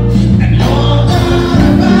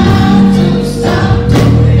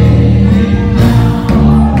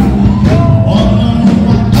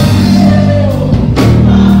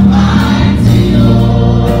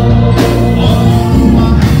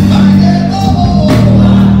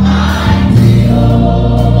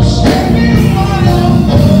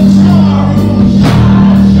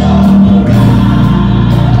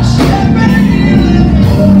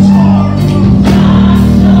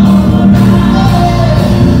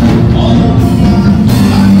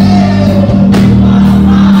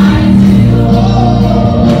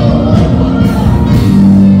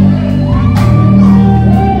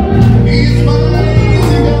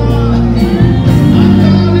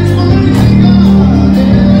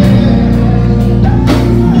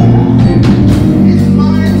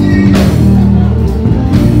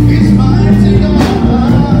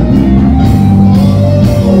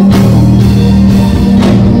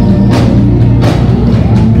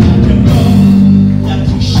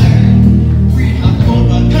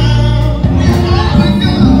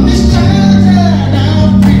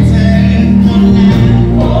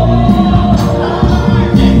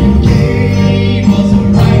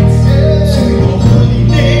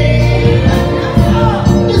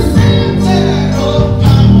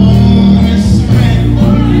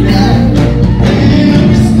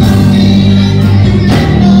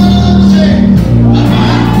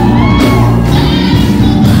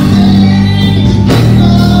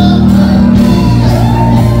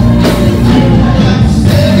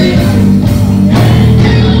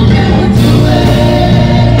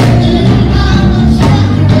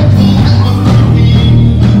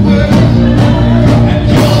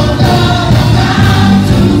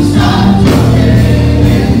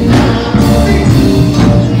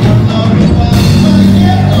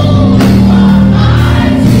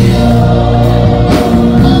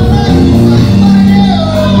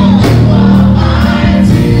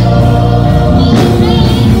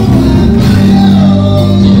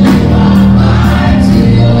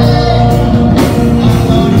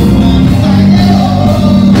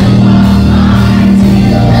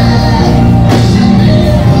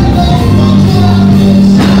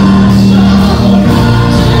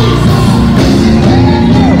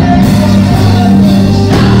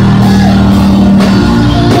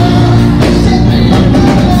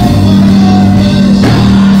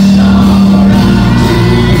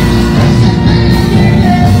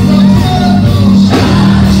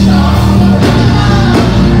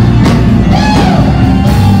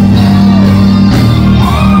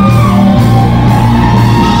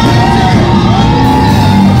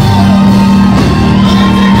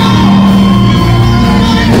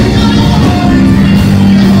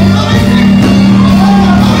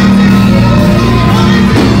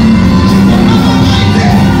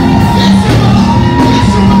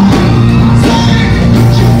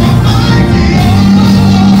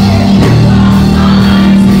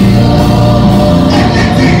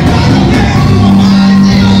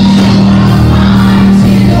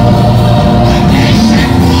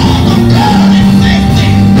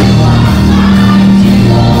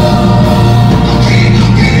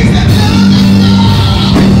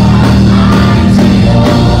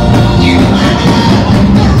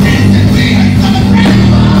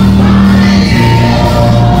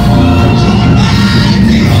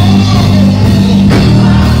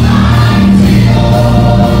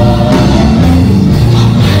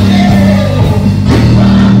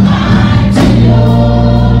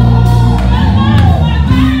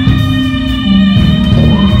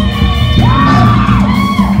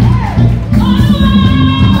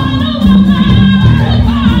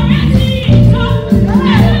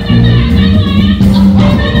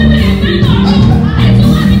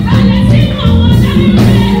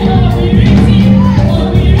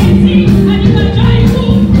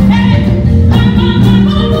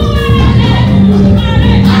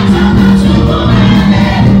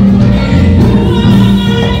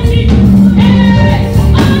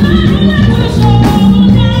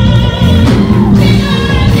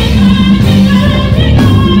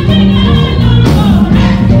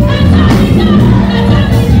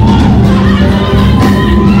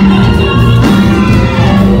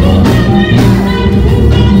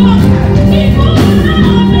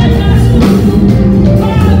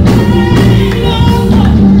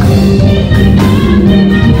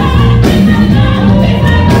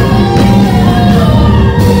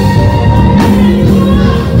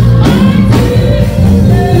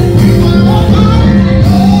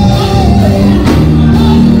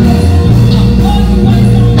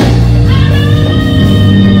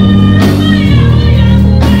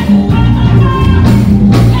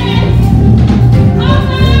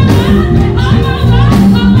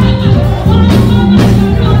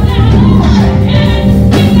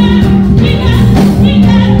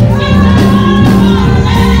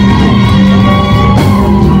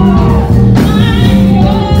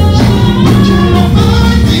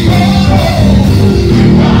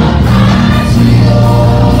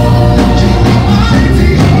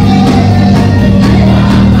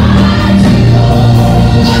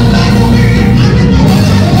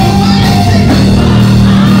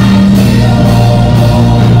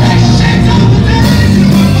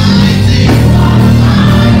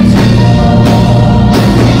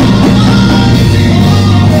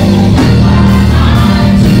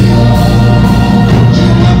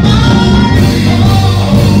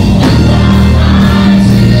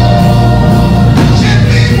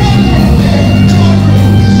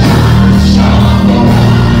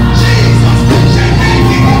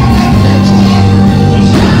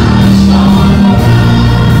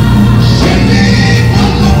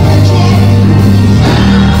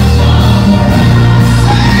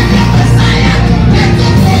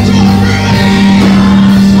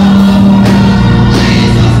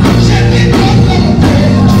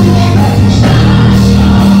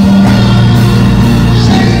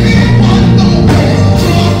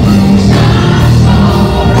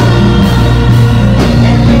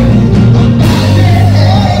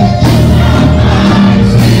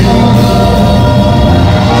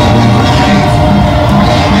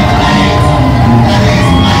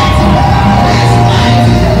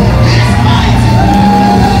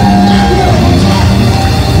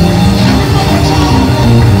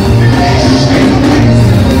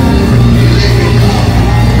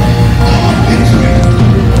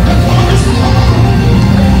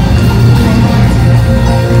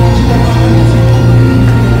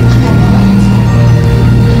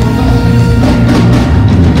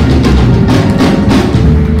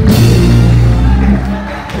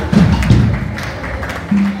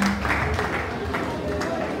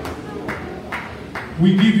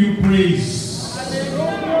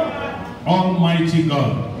 mighty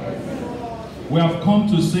God. We have come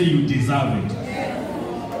to say you deserve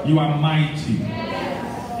it. You are mighty,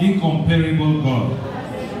 incomparable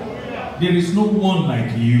God. There is no one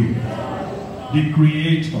like you, the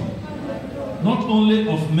creator, not only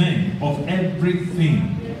of men, of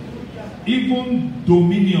everything. Even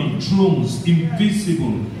dominion, thrones,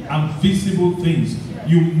 invisible and visible things,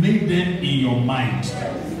 you made them in your mind.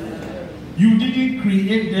 You didn't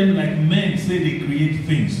create them like men say they create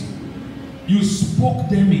things. You spoke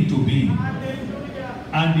them into being,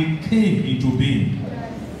 and they came into being.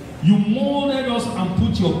 You molded us and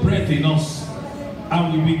put your breath in us,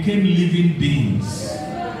 and we became living beings.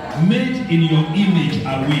 Made in your image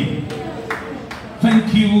are we.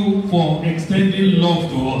 Thank you for extending love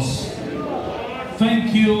to us.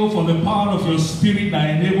 Thank you for the power of your spirit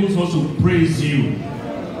that enables us to praise you.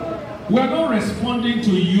 We are not responding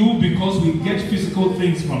to you because we get physical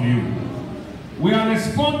things from you. We are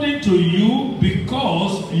responding to you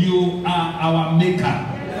because you are our maker.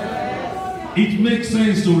 It makes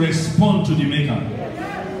sense to respond to the maker.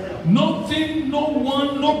 Nothing, no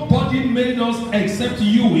one, nobody made us except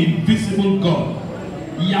you, invisible God.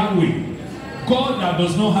 Yahweh. God that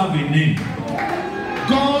does not have a name.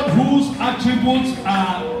 God whose attributes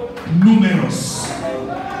are numerous.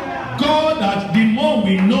 God that the more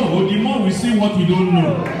we know, the more we see what we don't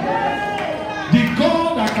know. The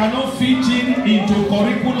God that cannot fit into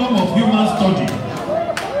curriculum of human study.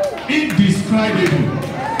 Indescribable.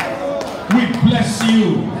 We bless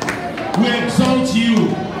you. We exalt you.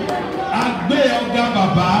 Agbe Oga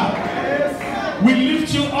Baba. We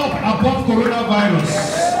lift you up above coronavirus.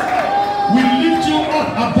 We lift you up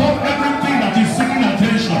above everything that is seeking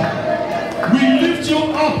attention. We lift you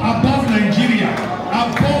up above Nigeria,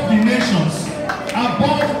 above the nations,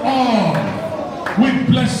 above all. We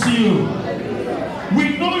bless you.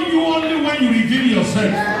 We know you only when you reveal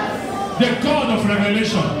yourself. The God of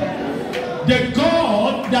revelation. The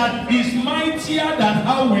God that is mightier than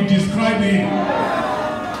how we describe him.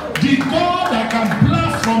 The God that can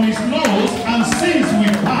blast from his nose and seas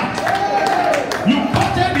will part. You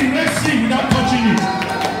parted the Red Sea without touching it.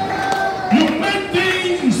 You made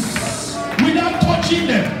things without touching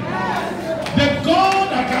them. The God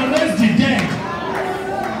that can raise the dead.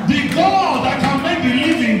 The God that can make the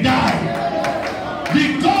living die.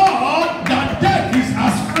 The God that death is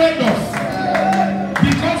afraid of.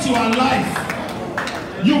 Because you are alive.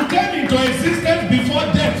 You came into existence before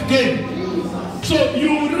death came. So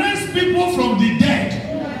you raise people from the dead.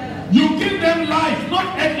 You give them life,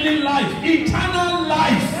 not earthly life, eternal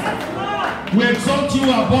life. We exalt you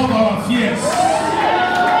above our fears.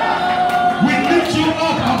 We lift you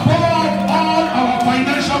up above all our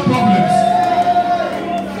financial problems.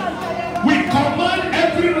 We command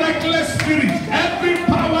every reckless spirit, every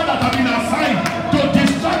power that has been assigned to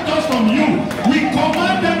distract us from you. We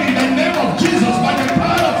command them in the name of Jesus by the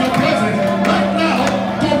power of your presence right now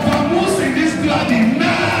to vamoose in this gladdy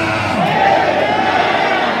now.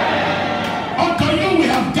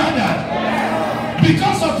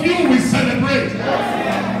 Because of you, we celebrate.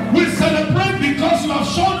 We celebrate because you have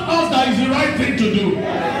shown us that it's the right thing to do.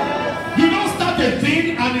 You don't start a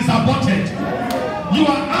thing and it's aborted. You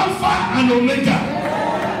are Alpha and Omega.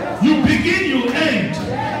 You begin, you end.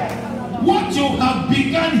 What you have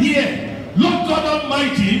begun here, Lord God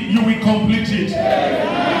Almighty, you will complete it.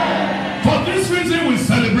 For this reason, we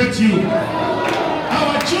celebrate you.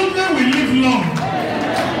 Our children will live long.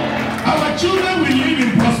 Our children will live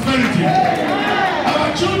in prosperity.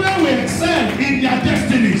 Our children will excel in their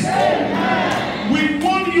destinies. We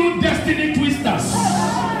warn you, destiny twisters.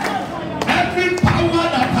 Every power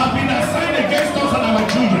that has been assigned against us and our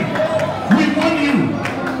children, we warn you.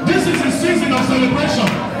 This is a season of celebration.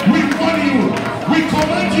 We warn you. We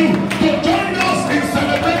command you to join us in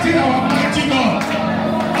celebrating our mighty God.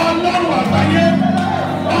 Ọlọ́run àgbáyé.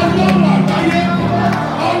 Ọlọ́run àgbáyé.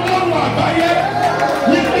 Ọlọ́run àgbáyé.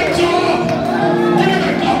 We lift you up. Give me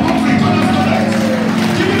the clap offering.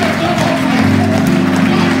 Give me the clap offering.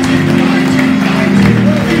 Mighty, mighty, mighty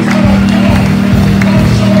is our God. Oh,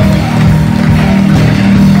 show God.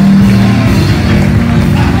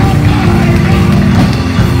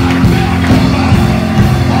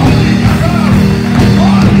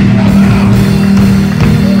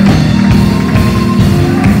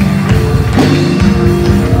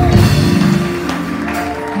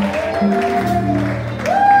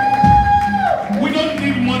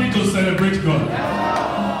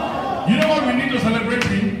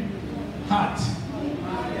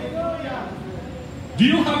 Do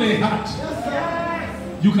you have a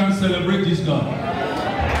heart? You can celebrate this God.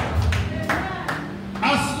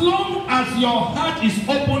 As long as your heart is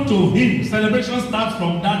open to him, celebration starts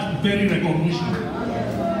from that very recognition.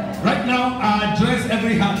 right now, I address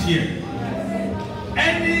every heart here.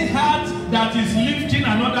 Any heart that is lifting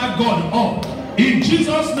another God up, in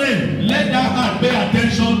Jesus' name, let that heart pay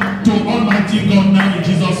attention to Almighty God now in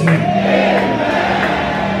Jesus' name.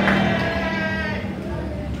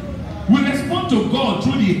 We respond to God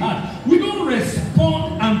through the heart. We don't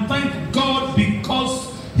respond and thank God because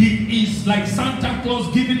He is like Santa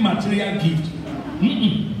Claus giving material gift.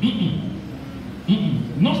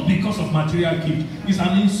 Not because of material gift. It's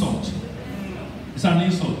an insult. It's an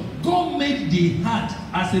insult. God made the heart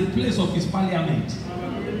as a place of His parliament.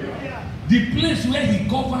 The place where He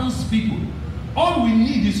governs people. All we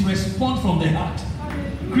need is response from the heart.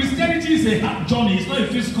 Christianity is a heart journey. It's not a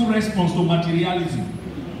physical response to materialism.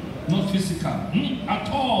 Not physical. At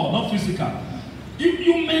all. Not physical.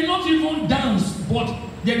 You may not even dance, but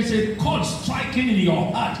there is a chord striking in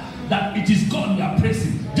your heart that it is God we are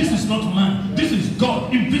praising. This is not man. This is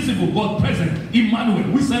God, invisible, God present, Emmanuel.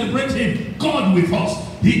 We celebrate Him, God with us.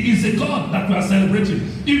 He is a God that we are celebrating.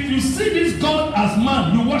 If you see this God as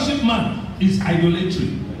man, you worship man, it's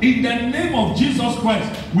idolatry. In the name of Jesus Christ,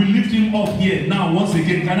 we lift Him up here. Now, once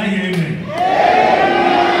again, can I hear amen?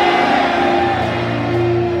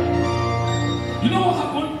 You know what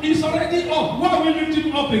happened? It's already up. Why are we lifting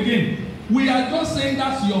Him up again? We are just saying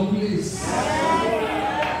that's your place.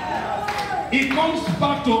 It comes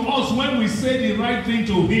back to us when we say the right thing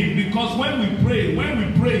to Him, because when we pray, when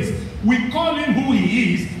we praise, we call Him who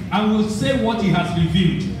He is and we'll say what He has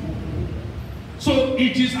revealed. So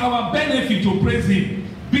it is our benefit to praise Him.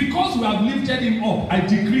 Because we have lifted Him up, I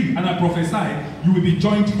decree and I prophesy, you will be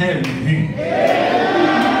joint heir with Him.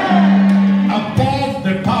 Above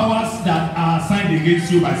the powers that are assigned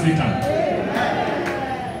against you by Satan.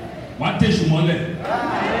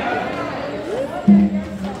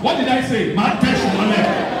 What did I say?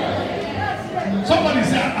 Somebody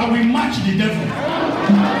said, I will match the devil.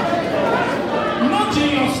 Not in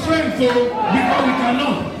your strength, though, because we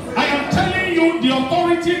cannot. I am telling you, the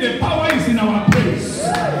authority, the power is in our praise.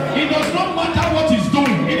 It does not matter what He's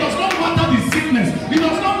doing. It does not matter the sickness. It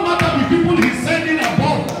does not matter the people He's sending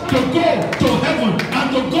above to go to heaven and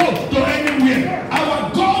to go to anywhere. Our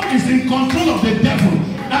God is in control of the devil.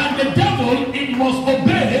 And the devil, it must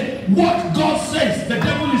obey what God says. The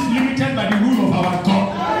devil is limited by the rule of our God.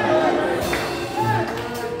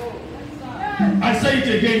 I say it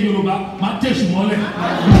again, Yoruba.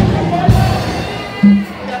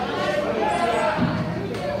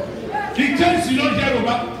 In case you don't hear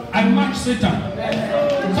Yoruba, I match Satan.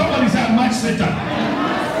 Somebody say, I match Satan.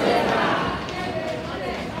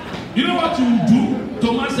 You know what you do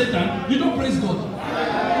to match Satan? You don't praise God.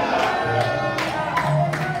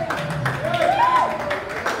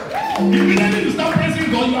 Immediately you start praising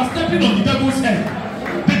God, you are stepping on the devil's head.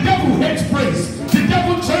 The devil hates praise. The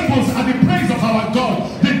devil trembles at the praise of our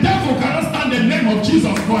God. The devil cannot stand the name of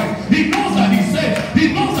Jesus Christ. He knows that He saves.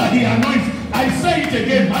 He knows that He anoints. I say it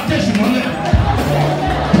again.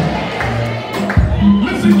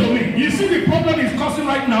 Listen to me. You see the problem is causing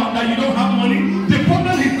right now that you don't have money. The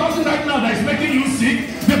problem is causing right now that is making you sick.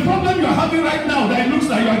 The problem you are having right now that it looks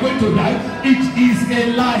like you are going to die. It is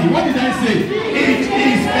a lie. What did I say? It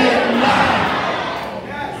is a lie.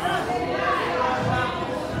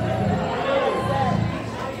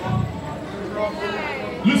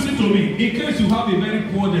 Listen to me. In case you have a very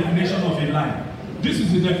poor definition of a lie, this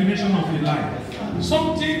is the definition of a lie.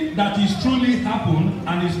 Something that is truly happened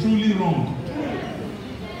and is truly wrong.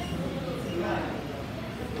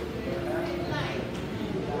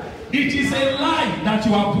 It is a lie that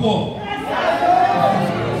you are poor.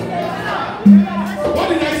 What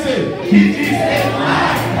did I say? It is a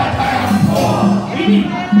lie that I am poor.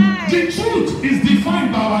 The truth is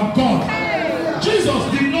defined by our God. Jesus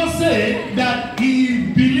did not say that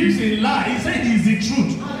He believes in lies. He said He is the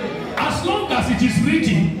truth. As long as it is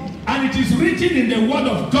written, and it is written in the Word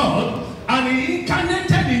of God, and He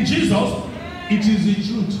incarnated in Jesus, it is the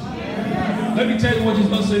truth. Let me tell you what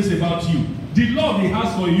Jesus says about you. The love He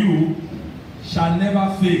has for you shall never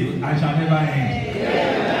fail and shall never end.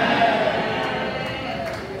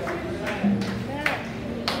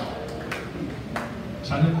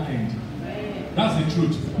 Shall never end. That's the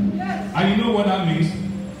truth. And you know what that means?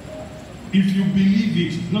 If you believe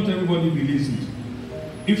it, not everybody believes it.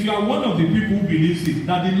 If you are one of the people who believes it,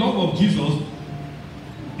 that the love of Jesus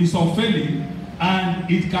is unfailing and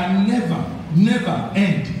it can never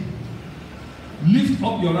end, lift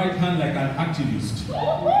up your right hand like an activist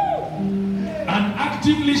and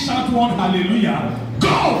actively shout one hallelujah. Go,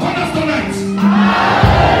 Cornerstone!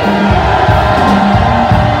 Alright.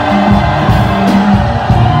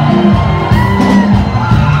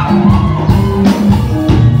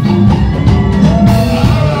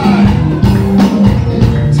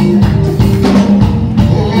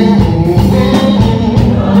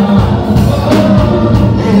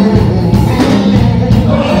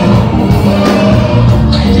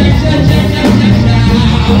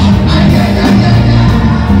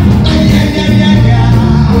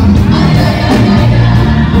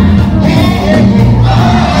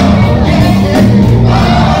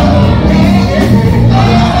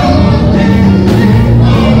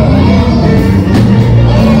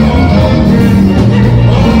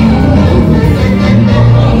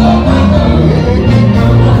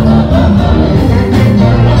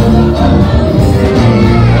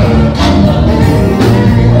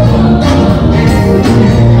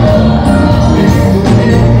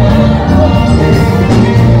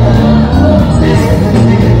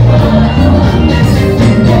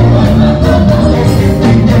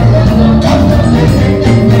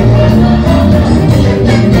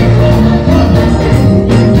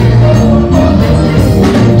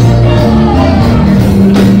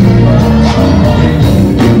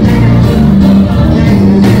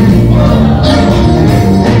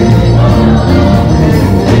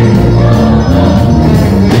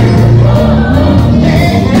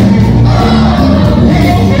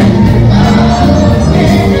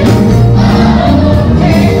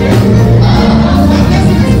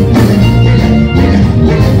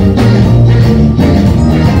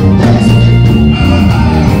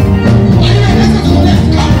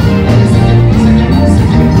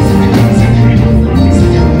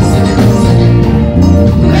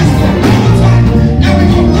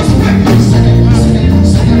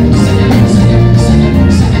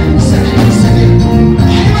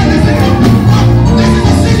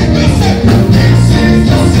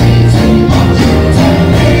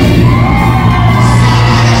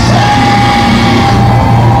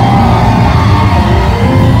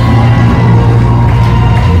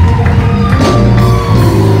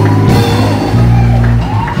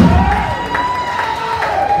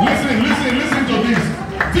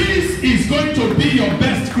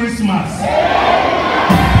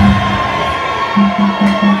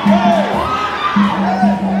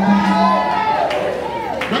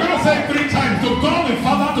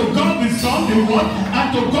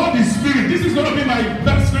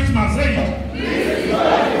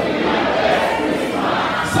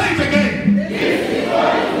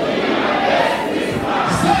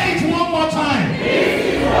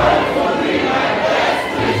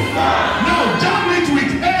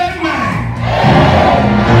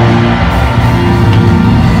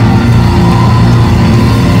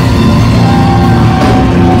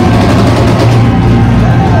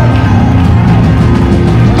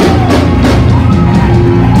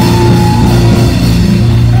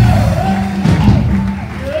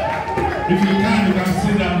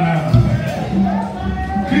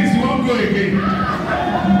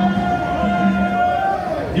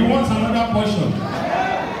 portion.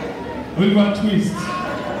 Oliver Twist.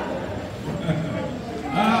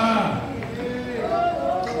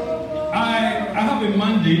 I have a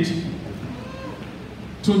mandate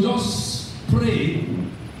to just pray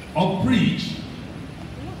or preach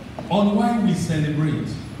on why we celebrate.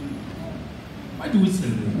 Why do we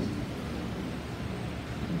celebrate?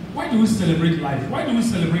 Why do we celebrate life? Why do we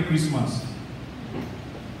celebrate Christmas?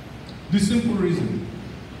 The simple reason.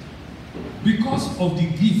 Because of the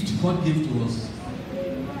gift God gave to us.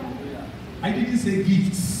 I didn't say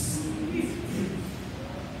gifts.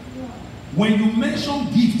 When you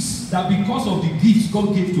mention gifts, that because of the gifts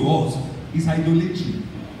God gave to us, is idolatry.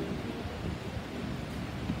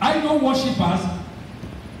 Idol worshippers,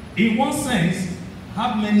 in one sense,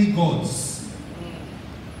 have many gods.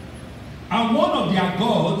 And one of their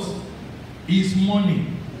gods is money.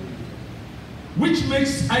 Which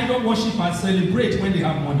makes idol worshippers celebrate when they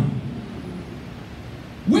have money.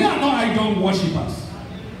 We are not idol worshippers.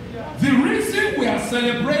 The reason we are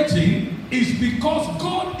celebrating is because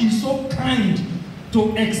God is so kind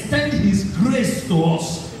to extend His grace to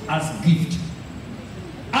us as gift.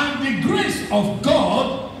 And the grace of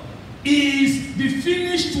God is the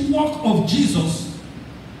finished work of Jesus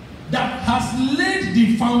that has laid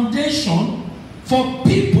the foundation for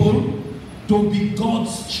people to be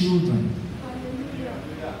God's children.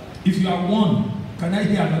 If you are one, can I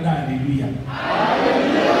hear another hallelujah?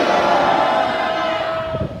 Hallelujah.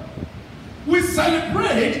 We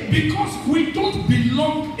celebrate because we don't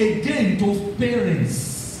belong again to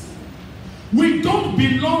parents. We don't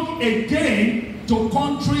belong again to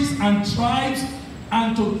countries and tribes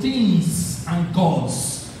and to things and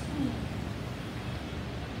gods.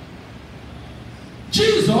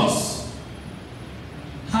 Jesus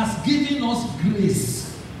has given us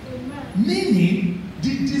grace, meaning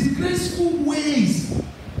the disgraceful ways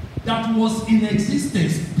that was in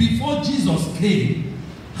existence before Jesus came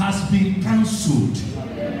has been cancelled.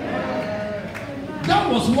 That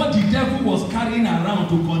was what the devil was carrying around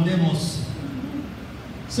to condemn us.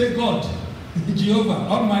 Say, God, Jehovah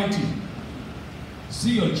Almighty,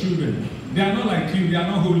 see your children. They are not like you. They are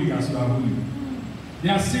not holy as you are holy. They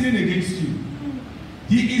are sinning against you.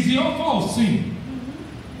 He is the author of sin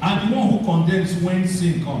and the one who condemns when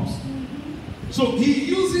sin comes. So he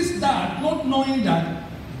uses that, not knowing that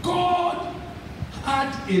God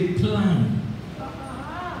had a plan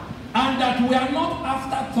and that we are not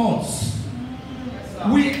afterthoughts.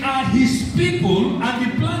 We are his people, and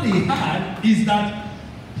the plan he had is that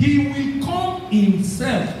he will come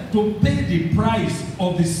himself to pay the price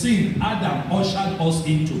of the sin Adam ushered us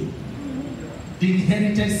into. The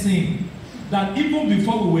inherited sin that even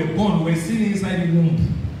before we were born, we were still inside the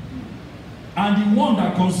womb. And the one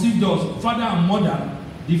that conceived us, father and mother,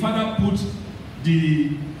 the father put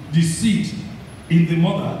the seed in the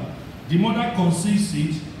mother conceives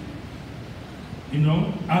it,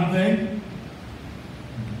 and then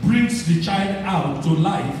brings the child out to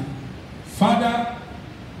life. Father,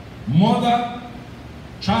 mother,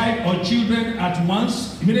 child or children at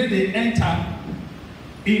once, immediately they enter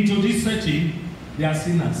into this setting, they are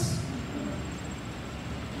sinners.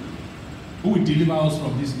 Who will deliver us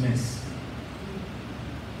from this mess?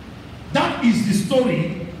 That is the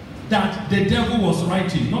story that the devil was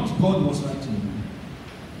writing, not God was writing.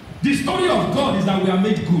 The story of God is that we are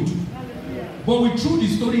made good. But we threw the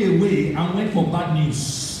story away and went for bad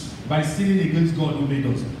news by sinning against God who made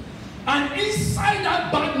us. And inside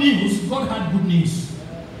that bad news, God had good news.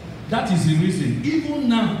 That is the reason. Even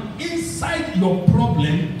now, inside your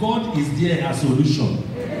problem, God is there as a solution.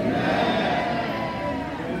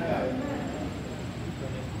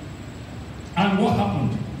 And what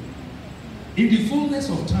happened? In the fullness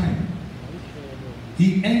of time,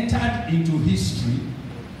 he entered into history,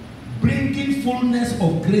 bringing fullness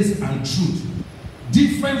of grace and truth,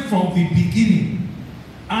 different from the beginning.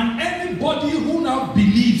 And anybody who now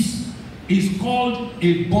believes is called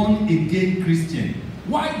a born-again Christian.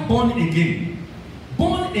 Why born again?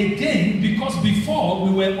 Born again because before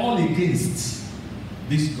we were all against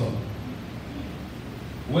this God.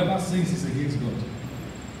 Whoever sins is against God.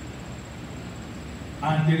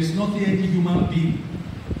 And there is nothing any human being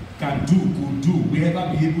can do, could do, will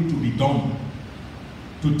ever be able to be done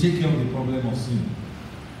to take care of the problem of sin.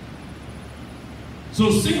 So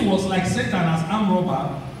sin was like Satan as armed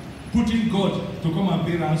robber putting God to come and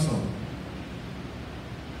pay ransom.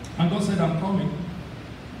 And God said, I'm coming.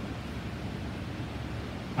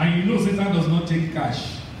 And you know Satan does not take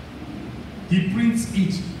cash. He prints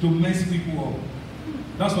it to mess people up.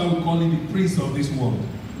 That's why we call him the prince of this world.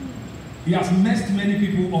 He has messed many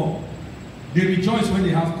people up. They rejoice when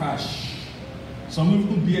they have cash. Some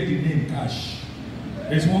people bear the name cash.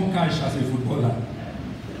 There's one Cash as a footballer.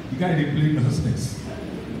 The guy they play nonsense.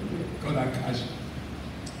 Call that Cash.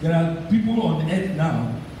 There are people on earth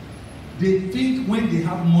now, they think when they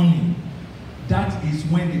have money, that is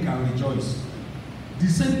when they can rejoice. The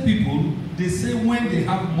same people, they say when they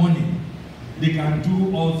have money, they can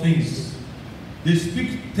do all things. They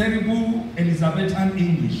speak terrible Elizabethan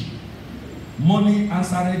English. Money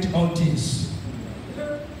answereth all things.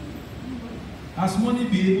 Has money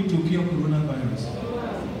been able to cure coronavirus?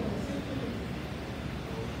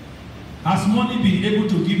 Has money been able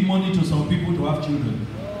to give money to some people to have children?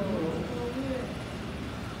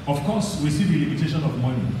 Of course, we see the limitation of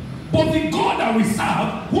money. But the God that we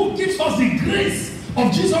serve, who gives us the grace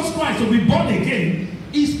of Jesus Christ to be born again,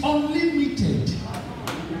 is unlimited.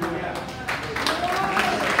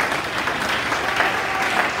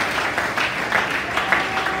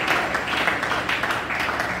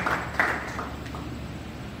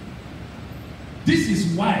 This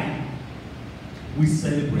is why we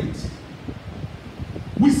celebrate.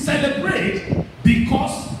 We celebrate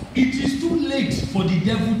because it is too late for the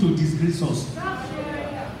devil to disgrace us.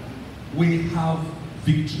 We have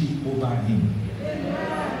victory over him.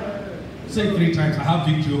 Say it 3 times. I have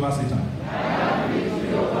victory over Satan. I have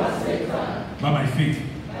victory over Satan. By my faith.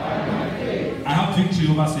 I have victory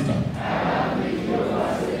over Satan. I have victory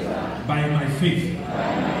over Satan. By my faith.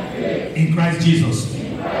 In Christ Jesus.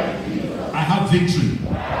 I have victory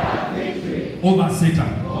over Satan.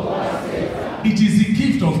 It is the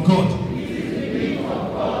gift of God.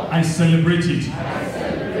 I celebrate it.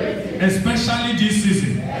 Especially this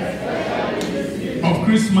season of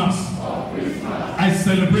Christmas. I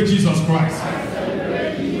celebrate Jesus Christ.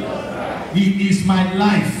 He is my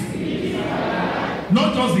life.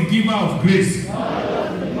 Not just the giver of grace.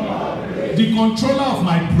 The controller of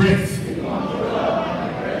my breath.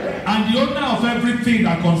 And the owner of everything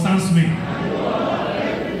that concerns me.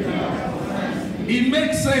 It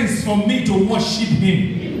makes sense for me to worship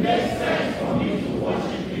him.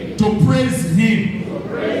 To praise him.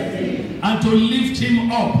 And to lift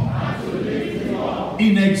him up.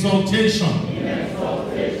 In exaltation.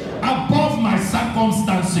 Above my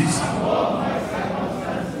circumstances.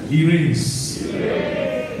 He reigns.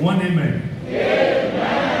 One amen.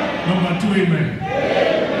 Number 2 amen.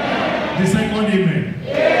 The second amen.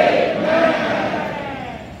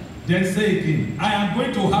 Then say again, I am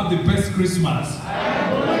going to have the best Christmas.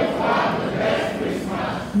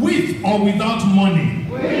 With or without money.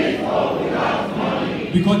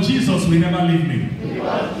 Because Jesus will never leave me.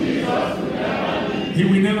 He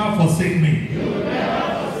will never forsake me.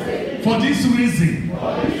 For this reason,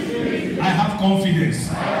 I have confidence.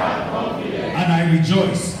 And I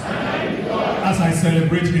rejoice as I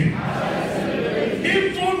celebrate him.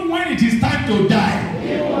 Even when it is time to die,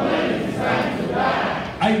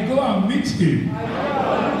 I go and meet him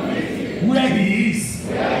where he is.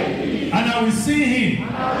 And I will see him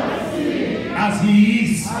as he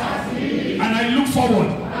is. And I look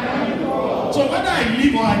forward. So whether I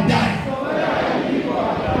live or I die,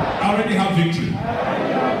 I already have victory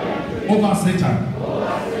over Satan.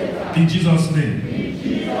 In Jesus' name.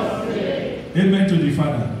 Amen to the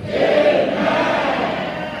Father.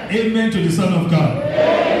 Amen to the Son of God.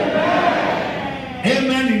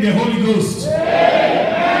 Amen in the Holy Ghost.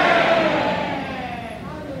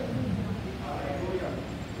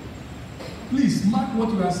 Please mark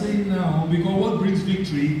what we are saying now, because what brings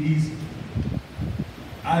victory is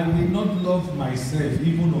I will not love myself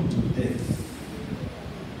even unto death,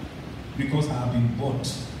 because I have been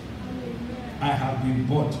bought. I have been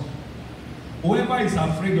bought. Whoever is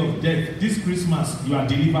afraid of death, this Christmas you are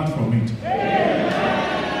delivered from it.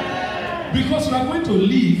 Because you are going to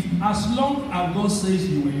live as long as God says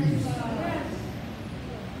you will live.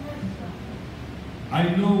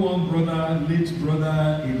 I know one brother, late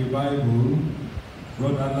brother in the Bible,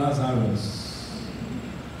 Brother Lazarus.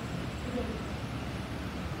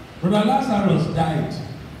 Brother Lazarus died.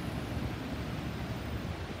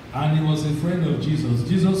 And he was a friend of Jesus.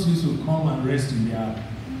 Jesus used to come and rest in their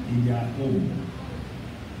home.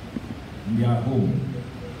 In their home.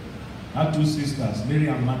 Had 2 sisters, Mary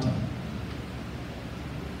and Martha.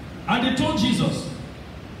 And they told Jesus,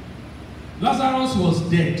 Lazarus was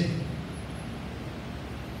dead.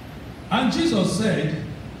 And Jesus said,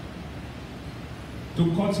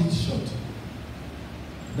 to cut it short,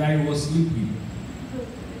 that he was sleeping.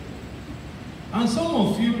 And some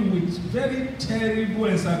of you with very terrible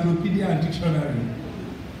encyclopedia and dictionary,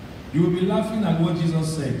 you will be laughing at what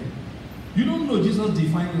Jesus said. You don't know Jesus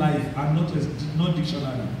defined life and not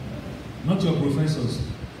dictionary, not your professors,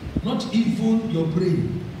 not even your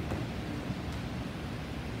brain.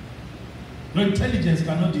 Your intelligence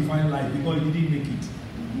cannot define life because you didn't make it.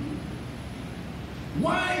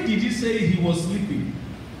 Why did he say he was sleeping?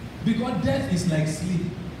 Because death is like sleep.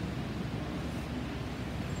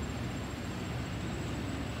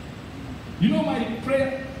 You know my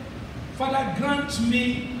prayer? Father, grant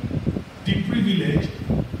me the privilege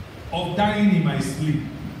of dying in my sleep.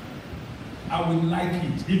 I will like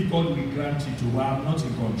it if God will grant it to where I'm not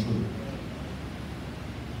in control.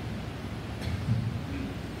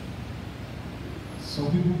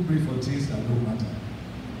 Some people pray for things that don't matter.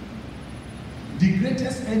 The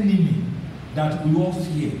greatest enemy that we all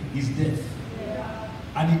fear is death.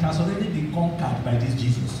 And it has already been conquered by this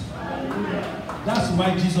Jesus. That's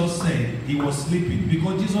why Jesus said he was sleeping.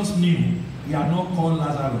 Because Jesus knew he had not called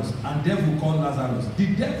Lazarus. And devil called Lazarus.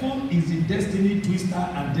 The devil is the destiny twister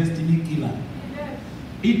and destiny killer.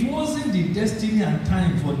 It wasn't the destiny and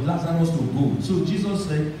time for Lazarus to go. So Jesus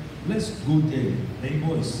said, let's go there. Hey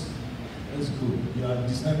boys, let's go. Your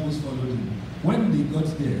disciples followed him. When they got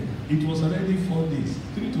there, it was already 4 days,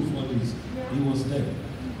 3 to 4 days. He was there.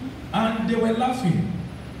 And they were laughing.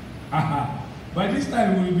 Aha. By this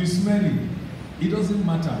time, we will be smelling. It doesn't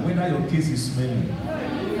matter whether your case is smelling.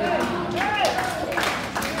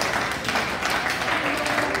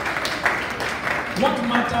 What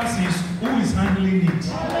matters is who is handling it.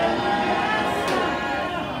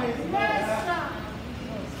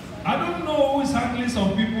 I don't know who is handling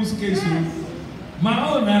some people's cases.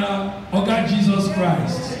 My own now, God Jesus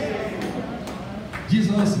Christ.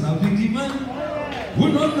 Jesus now big man.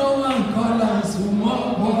 We don't know and call us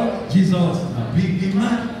more boy. Jesus now big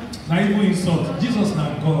man. Now even insult. Jesus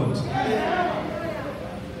now God.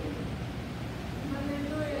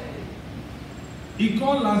 He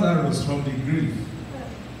called Lazarus from the grave.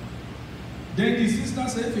 Then the sister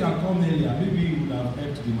said, if you had come earlier, maybe you would have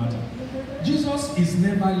helped the matter. Jesus is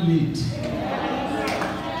never late.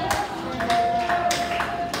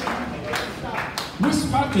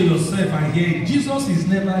 Whisper to yourself and hear, Jesus is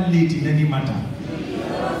never late in any matter.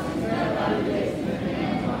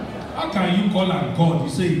 How can you call on God? You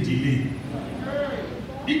say he delay.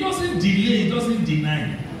 He doesn't delay, he doesn't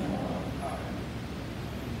deny.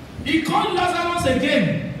 He called Lazarus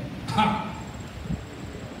again. Ha!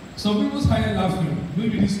 Some people started laughing.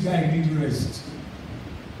 Maybe this guy needs rest.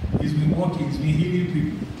 He's been working, he's been healing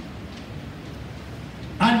people.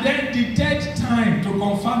 And then the third time to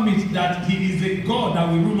confirm it that he is a God that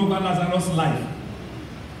will rule over Lazarus' life.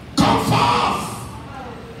 Come forth!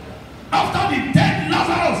 After the dead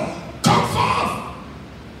Lazarus, come forth!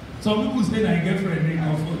 Some people say that he girlfriend ain't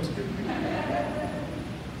comfort.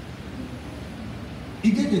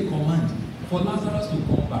 He gave a command for Lazarus to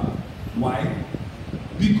come back. Why?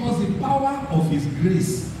 Because the power of his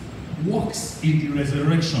grace works in the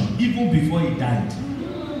resurrection even before he died.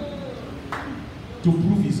 To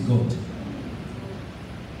prove he's God.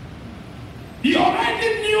 He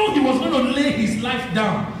already knew he was going to lay his life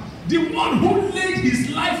down. The one who laid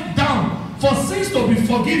his life down for sins to be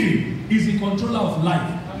forgiven is the controller of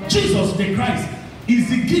life. Jesus the Christ is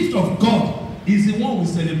the gift of God. Is the one we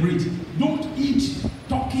celebrate. Don't eat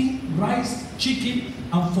turkey, rice, chicken,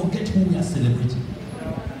 and forget who we are celebrating.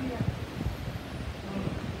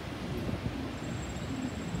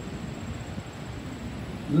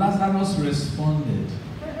 Lazarus responded.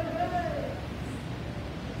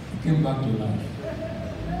 He came back to life.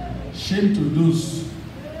 Shame to those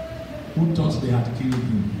who thought they had killed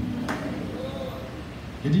him.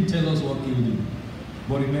 He didn't tell us what killed him.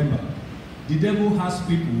 But remember, the devil has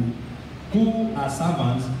people who are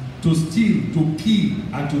servants to steal, to kill,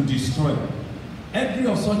 and to destroy. Every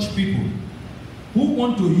of such people who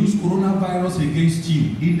want to use coronavirus against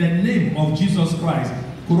you in the name of Jesus Christ,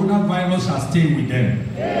 coronavirus shall stay with them.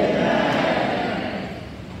 Amen.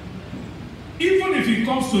 Even if it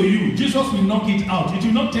comes to you, Jesus will knock it out. It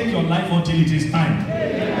will not take your life until it is time.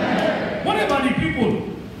 Amen. What about the people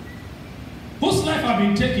whose life have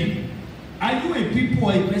been taken? Are you a people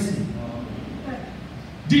or a person?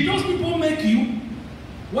 Did those people make you?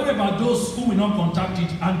 What about those who will not contact it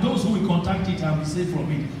and those who will contact it and be saved from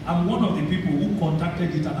it? I'm one of the people who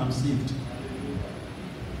contacted it and I'm saved.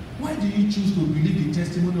 Why do you choose to believe the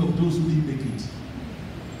testimony of those who didn't make it?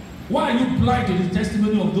 Why are you blind to the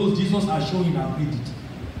testimony of those Jesus has shown and made it?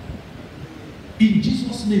 In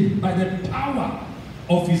Jesus' name, by the power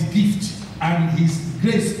of his gift and his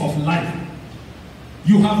grace of life,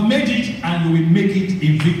 you have made it and you will make it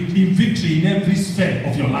in victory in every sphere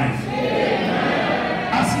of your life. Amen.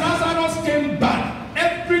 As Lazarus came back,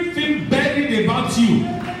 everything buried about you,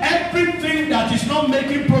 everything that is not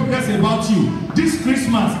making progress about you, this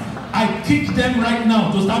Christmas, I kick them right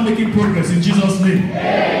now to start making progress in Jesus' name.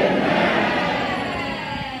 Amen.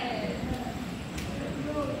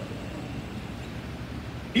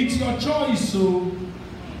 It's your choice, so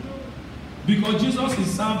because Jesus is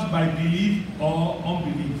served by belief or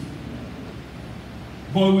unbelief.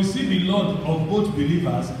 But we see the Lord of both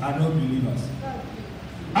believers and unbelievers.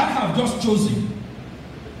 I have just chosen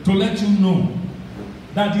to let you know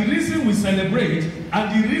that the reason we celebrate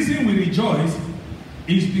and the reason we rejoice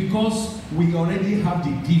is because we already have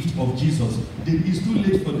the gift of Jesus. It's too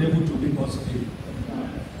late for the devil to make us fail.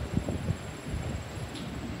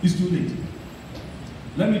 It's too late.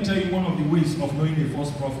 Let me tell you one of the ways of knowing a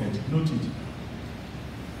false prophet. Note it.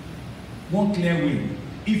 One clear way.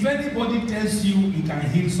 If anybody tells you he can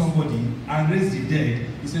heal somebody and raise the dead,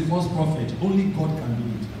 it's a false prophet. Only God can do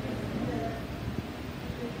it.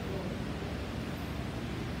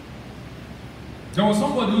 There was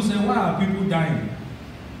somebody who said, why are people dying?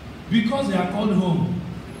 Because they are called home.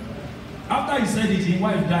 After he said it, his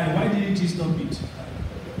wife died. Why didn't he stop it?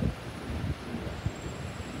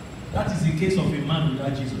 That is the case of a man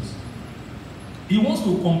without Jesus. He wants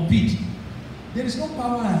to compete. There is no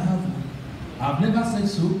power I have. I have never said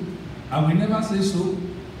so. I will never say so.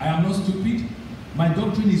 I am not stupid. My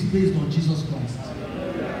doctrine is based on Jesus Christ.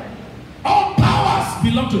 All powers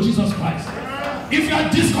belong to Jesus Christ. If you are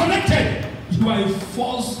disconnected, you are a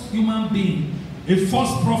false human being, a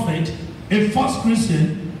false prophet, a false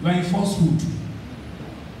Christian, you are a falsehood.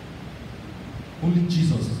 Only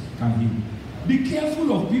Jesus can heal. Be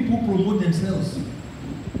careful of people who promote themselves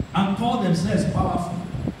and call themselves powerful.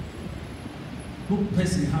 No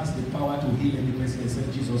person has the power to heal any person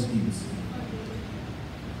except Jesus heals.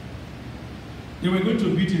 They were going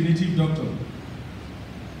to beat a native doctor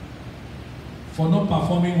for not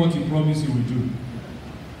performing what he promised he would do.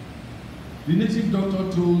 The native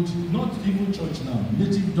doctor told, not even church now,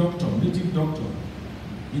 native doctor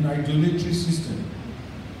in idolatry system.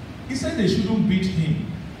 He said they shouldn't beat him.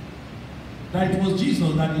 That it was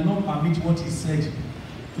Jesus that did not permit what he said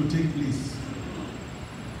to take place.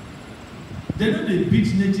 They know they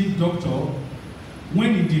beat native doctor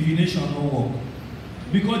when the divination don't work.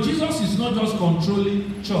 Because Jesus is not just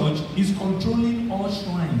controlling church, he's controlling all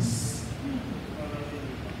shrines.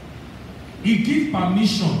 He gives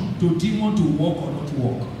permission to demon to walk or not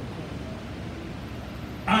walk.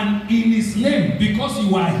 And in his name, because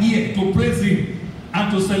you are here to praise him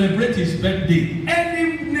and to celebrate his birthday,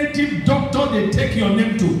 any native doctor they take your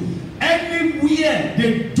name to, anywhere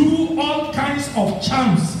they do all kinds of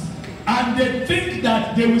charms, and they think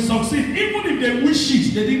that they will succeed. Even if they wish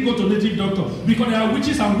it, they didn't go to native doctor. Because there are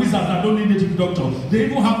witches and wizards that don't need native doctor. They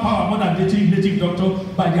even have power more than native doctor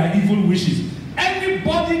by their evil wishes.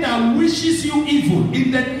 Anybody that wishes you evil,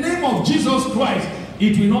 in the name of Jesus Christ,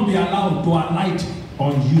 it will not be allowed to alight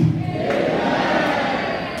on you.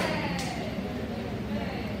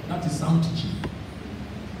 That is sound teaching.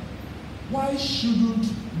 Why shouldn't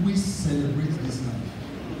we celebrate this life?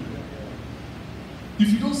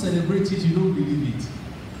 If you don't celebrate it, you don't believe it.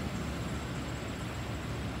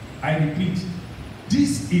 I repeat,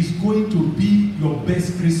 this is going to be your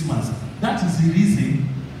best Christmas. That is the reason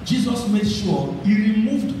Jesus made sure he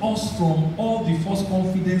removed us from all the false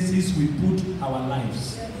confidences we put our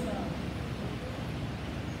lives.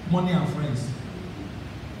 Money and friends.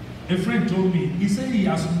 A friend told me, he said he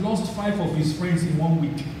has lost 5 of his friends in 1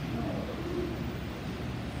 week.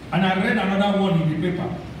 And I read another one in the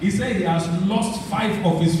paper. He said he has lost 5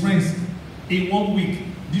 of his friends in 1 week.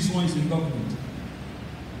 This one is in government.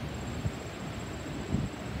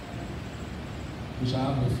 We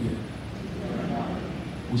shall have no fear.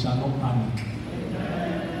 We shall not panic.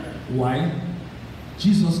 Why?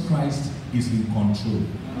 Jesus Christ is in control.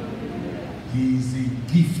 He is a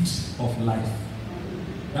gift of life.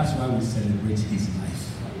 That's why we celebrate his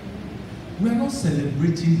life. We are not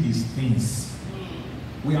celebrating his things.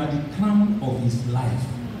 We are the crown of his life.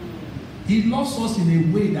 He loves us in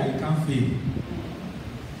a way that he can't fail.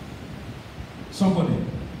 Somebody,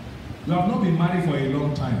 you have not been married for a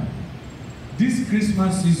long time. This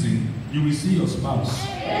Christmas season, you will see your spouse.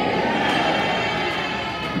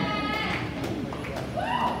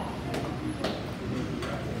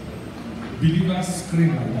 Believers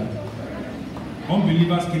scream like that.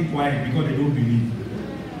 Unbelievers keep quiet because they don't believe.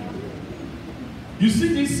 You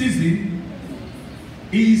see, this season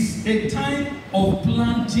is a time of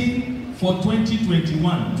planting for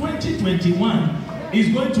 2021. 2021 is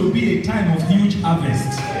going to be a time of huge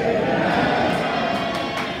harvest.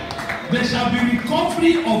 There shall be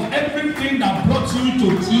recovery of everything that brought you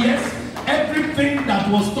to tears. Everything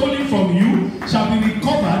that was stolen from you shall be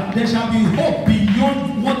recovered. There shall be hope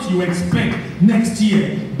beyond what you expect next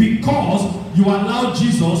year because you allow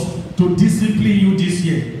Jesus to discipline you this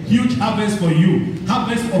year. Huge harvest for you.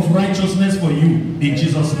 Harvest of righteousness for you in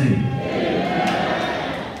Jesus' name.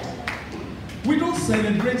 We don't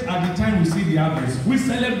celebrate at the time we see the harvest. We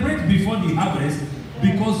celebrate before the harvest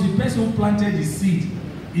because the person who planted the seed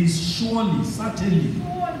is surely, certainly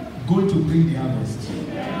going to bring the harvest.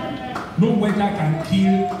 No weather can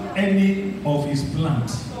kill any of his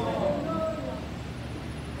plants.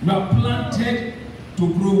 You are planted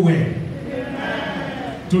to grow well,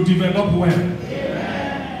 to develop well,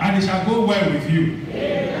 and it shall go well with you.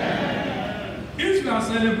 If you are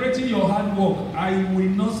celebrating your hard work, I will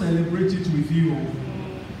not celebrate it with you.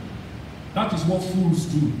 That is what fools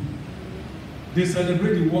do. They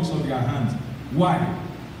celebrate the works of their hands. Why?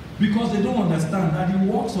 Because they don't understand that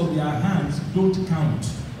the works of their hands don't count.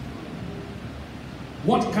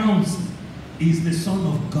 What counts is the Son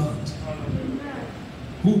of God,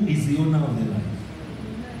 who is the owner of the life.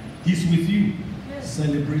 He's with you.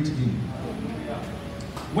 Celebrate him.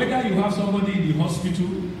 Whether you have somebody in the hospital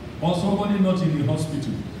or somebody not in the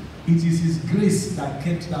hospital, it is his grace that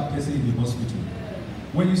kept that person in the hospital.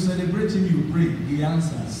 When you celebrate him, you pray, he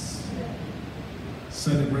answers.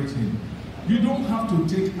 Celebrate him. You don't have to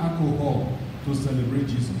take alcohol to celebrate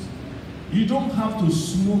Jesus. You don't have to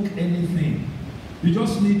smoke anything. You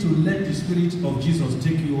just need to let the Spirit of Jesus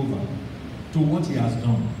take you over to what he has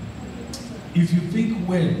done. If you think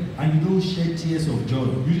well and you don't shed tears of joy,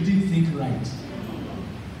 you didn't think right.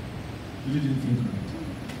 You didn't think right.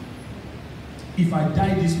 If I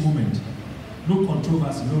die this moment, no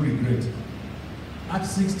controversy, no regret. At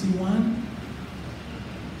 61,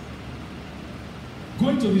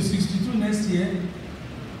 going to be 62 next year,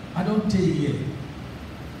 I don't take a year.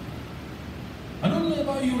 I don't know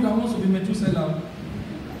about you that wants to be Methuselah.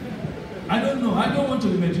 I don't know. I don't want to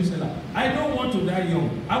be Methuselah. I don't want to die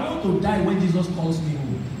young. I want to die when Jesus calls me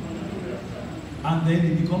home. And then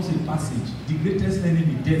it becomes a passage. The greatest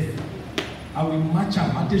enemy, death. I will match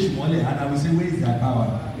up and I will say, where is that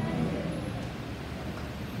power?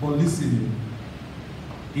 But listen,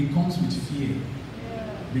 it comes with fear.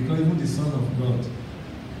 Because even the Son of God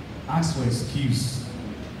asks for excuse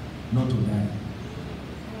not to die.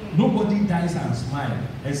 Nobody dies and smiles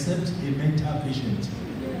except a mental patient.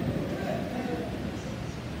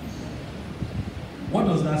 What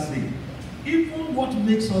does that say? Even what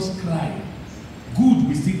makes us cry, good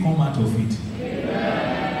will still come out of it.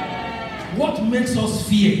 Amen. What makes us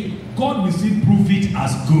fear, God will still prove it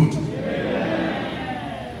as good.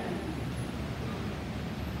 Amen.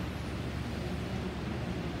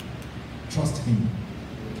 Trust him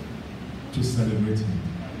to celebrate him.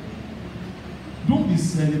 Don't be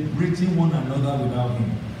celebrating one another without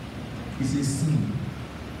him. It's a sin.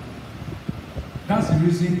 That's the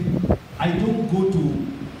reason I don't go to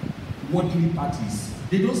worldly parties.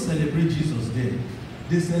 They don't celebrate Jesus there.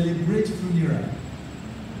 They celebrate funeral.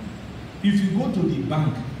 If you go to the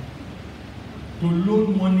bank to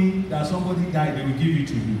loan money that somebody died, they will give it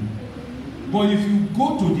to you. But if you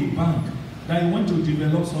go to the bank that you want to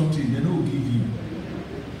develop something, they don't give you.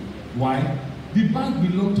 Why? The bank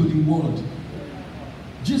belongs to the world.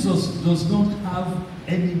 Jesus does not have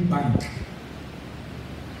any bank.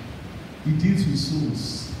 He deals with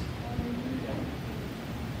souls.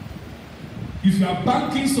 If you are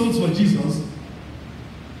banking souls for Jesus,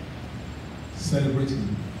 celebrate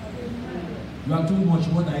him. You are too much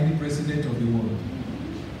more than any president of the world.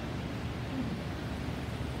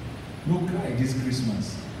 No cry this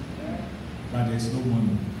Christmas that there is no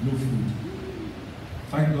money, no food.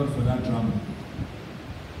 Thank God for that drama.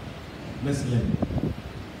 Let's learn.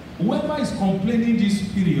 Whoever is complaining this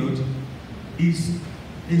period is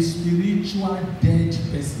a spiritual dead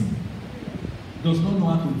person. Does not know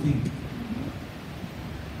how to think.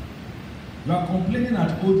 You are complaining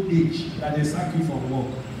at old age that they sack you from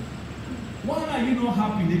work. Why are you not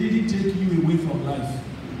happy they didn't take you away from life?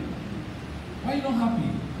 Why are you not happy?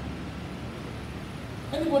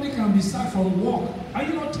 Anybody can be sacked from work. Are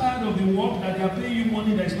you not tired of the work that they are paying you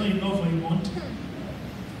money that is not enough for a month?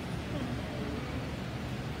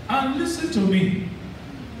 And listen to me.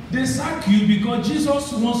 They sack you because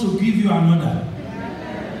Jesus wants to give you another.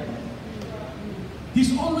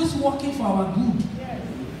 He's always working for our good.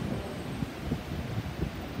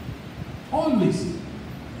 Always.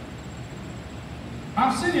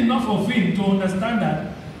 I've seen enough of him to understand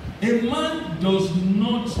that a man does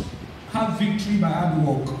not have victory by hard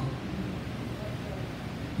work.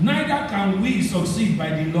 Neither can we succeed by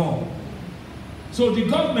the law. So the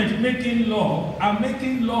government making law are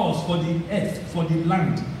making laws for the earth, for the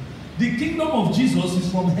land. The kingdom of Jesus is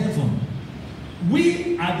from heaven.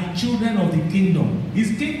 We are the children of the kingdom.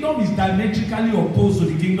 His kingdom is diametrically opposed to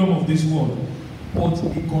the kingdom of this world. But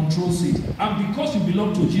he controls it. And because you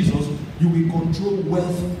belong to Jesus, you will control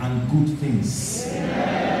wealth and good things.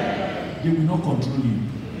 They will not control you.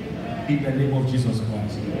 In the name of Jesus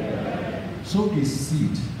Christ. Sow a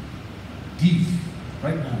seed. Give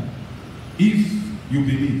right now. If you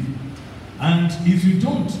believe. And if you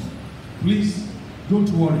don't, please don't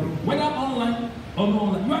worry. Whether online or not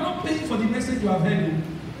online, you are not paying for the message you have heard.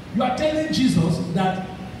 You are telling Jesus that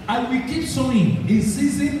I will keep sowing in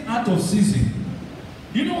season out of season.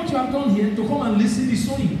 You know what you have done here? To come and listen is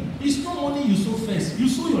sowing. It's not money you sow first. You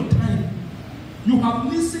sow your time. You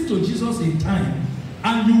have listened to Jesus in time,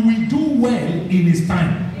 and you will do well in his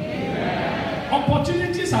time. Amen.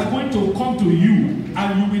 Opportunities are going to come to you,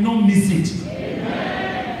 and you will not miss it.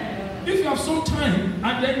 Amen. If you have sown time,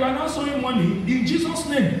 and then you are now sowing money, in Jesus'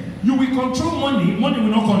 name, you will control money. Money will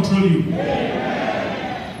not control you.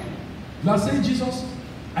 Amen. You are saying, Jesus,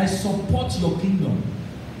 I support your kingdom.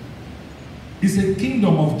 It's a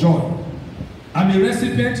kingdom of joy. I'm a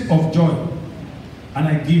recipient of joy. And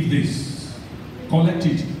I give this. Collect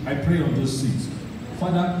it. I pray on those seeds.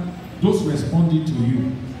 Father, those responding to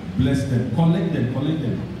you, bless them. Collect them. Collect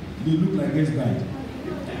them. They look like guest guide.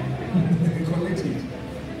 Collect it.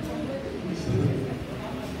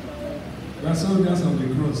 We are soldiers of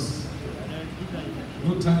the cross.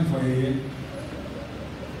 No time for a year.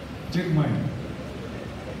 Check mine.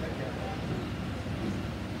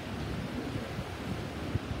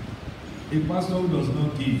 A pastor who does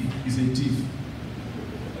not give is a thief.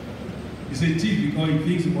 He's a thief because he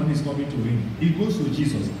thinks the money is coming to him. It goes to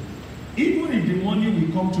Jesus. Even if the money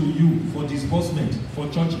will come to you for disbursement, for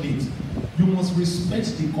church needs, you must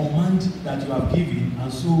respect the command that you have given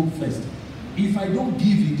and sow first. If I don't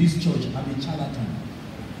give in this church, I'm a charlatan.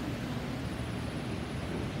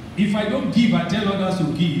 If I don't give, I tell others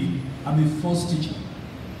to give, I'm a false teacher.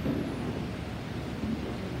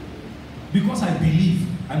 Because I believe,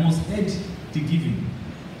 I must head the giving.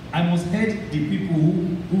 I must head the people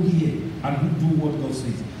who hear and who do what God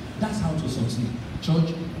says. That's how to succeed.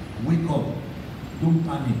 Church, wake up. Don't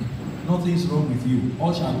panic. Nothing's wrong with you.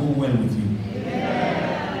 All shall go well with you.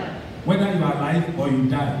 Yeah. Whether you are alive or you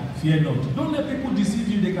die, fear not. Don't let people deceive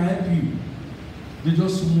you. They can help you. They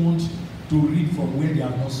just want to read from where they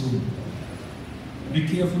are not sown. Be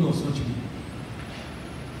careful of such people.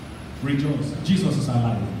 Rejoice. Jesus is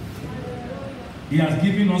alive. He has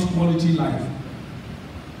given us quality life.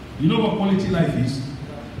 You know what quality life is?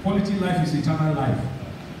 Quality life is eternal life.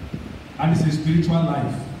 And it's a spiritual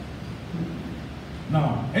life.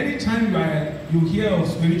 Now, anytime you hear of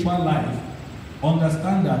spiritual life,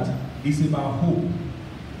 understand that it's about hope.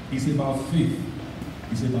 It's about faith.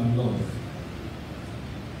 It's about love.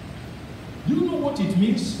 Do you know what it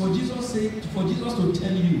means for Jesus to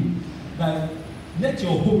tell you that let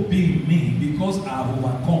your hope be in me because I have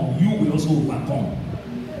overcome, you will also overcome?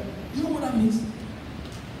 You know what that means?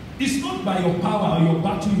 It's not by your power or your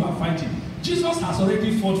battle you are fighting. Jesus has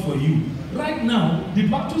already fought for you. Right now, the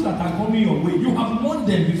battles that are coming your way, you have won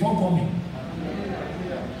them before coming.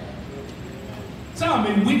 So I'm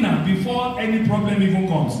a winner before any problem even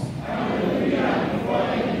comes.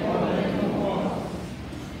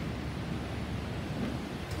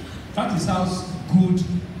 That is how good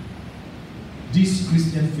this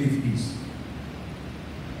Christian faith is.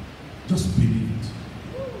 Just believe it.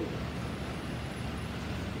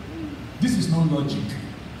 This is not logic.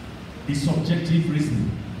 It's subjective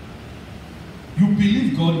reasoning. You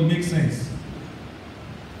believe God, it makes sense.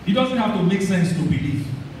 It doesn't have to make sense to believe.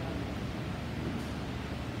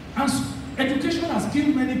 And education has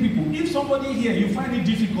killed many people. If somebody here, you find it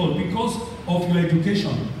difficult because of your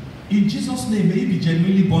education, in Jesus' name, may you be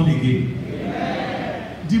genuinely born again.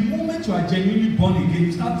 Amen. The moment you are genuinely born again,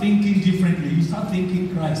 you start thinking differently. You start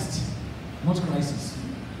thinking Christ, not crisis.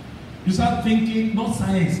 You start thinking not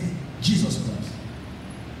science, Jesus Christ.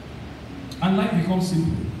 And life becomes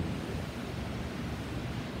simple.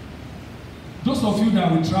 Those of you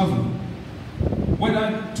that will travel,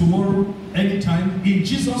 whether tomorrow, anytime, in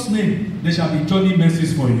Jesus' name, there shall be journey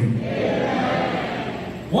mercies for you. Amen.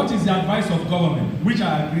 What is the advice of government? Which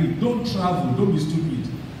I agree. Don't travel, don't be stupid.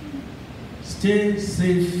 Stay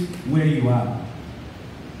safe where you are.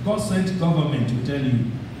 God sent government to tell you.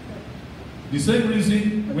 The same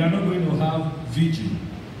reason we are not going to have vigil.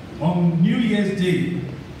 On New Year's Day,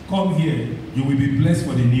 come here, you will be blessed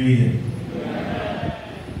for the new year.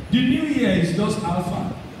 The new year is just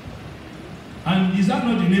Alpha. And is that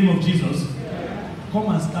not the name of Jesus? Come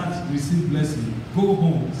and start, receive blessing. Go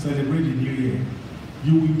home, celebrate the new year.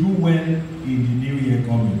 You will do well in the new year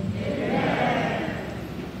coming.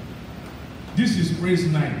 This is praise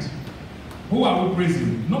night. Who are we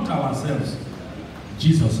praising? Not ourselves.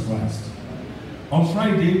 Jesus Christ. On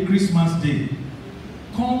Friday, Christmas Day,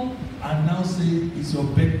 come and now say it's your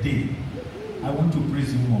birthday. I want to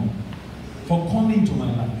praise you more for coming to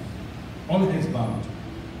my life. All heads bowed.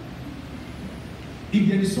 If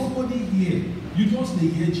there is somebody here, you just dey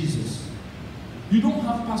hear Jesus. You don't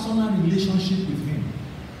have personal relationship with him.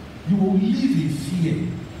 You will live in fear,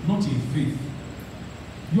 not in faith.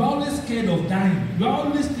 You are always scared of dying. You are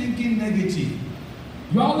always thinking negative.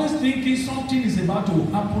 You are always thinking something is about to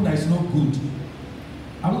happen that is not good.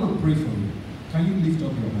 I want to pray for you. Can you lift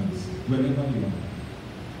up your hands wherever you are?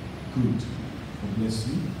 Good. God bless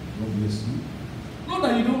you. God bless you. Not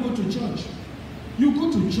that you don't go to church. You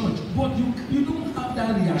go to church, but you don't have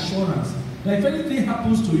that reassurance that if anything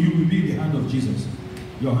happens to you, will be in the hand of Jesus.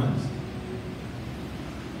 Your hands.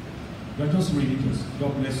 You are just religious.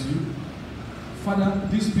 God bless you. Father,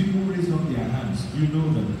 these people raised up their hands. You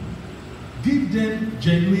know them. Give them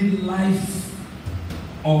genuine life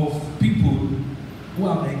of people who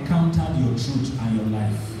have encountered your truth and your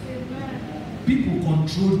life. Amen. People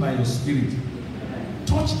controlled by your spirit.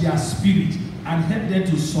 Touch their spirit and help them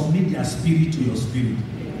to submit their spirit to your spirit.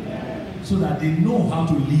 Amen. So that they know how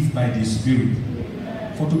to live by the spirit.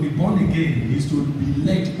 Amen. For to be born again is to be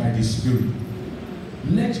led by the spirit.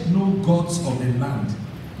 Let no gods of the land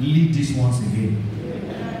lead these ones again.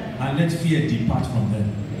 Amen. And let fear depart from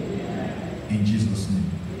them. Amen. In Jesus'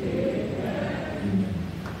 name. Amen.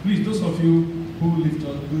 Please, those of you who lift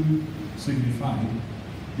up, who signify,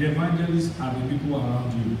 the evangelists are the people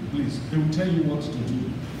around you. Please, they will tell you what to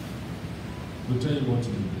do. They will tell you what to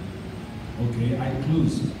do. Okay, I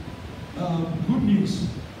close. Good news.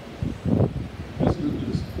 That's good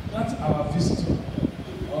news. That's our visitor.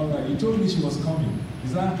 All right, you told me she was coming.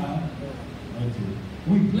 Is that her? Okay.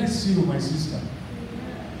 We bless you, my sister.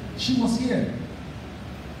 She was here.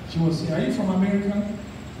 She was here. Are you from America?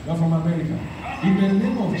 You're from America. In the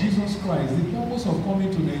name of Jesus Christ, the purpose of coming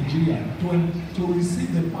to Nigeria to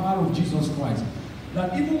receive the power of Jesus Christ,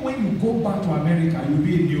 that even when you go back to America, you'll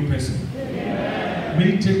be a new person. Yeah.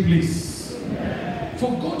 May it take place. Yeah.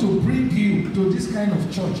 For God to bring you to this kind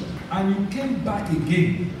of church and you came back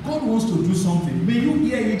again, God wants to do something. May you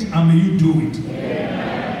hear it and may you do it.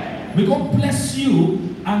 Yeah. May God bless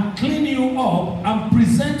you and clean you up and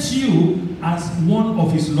present you as one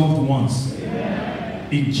of his loved ones. Yeah.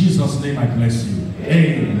 In Jesus' name I bless you.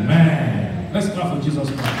 Amen. Let's clap for Jesus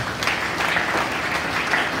Christ.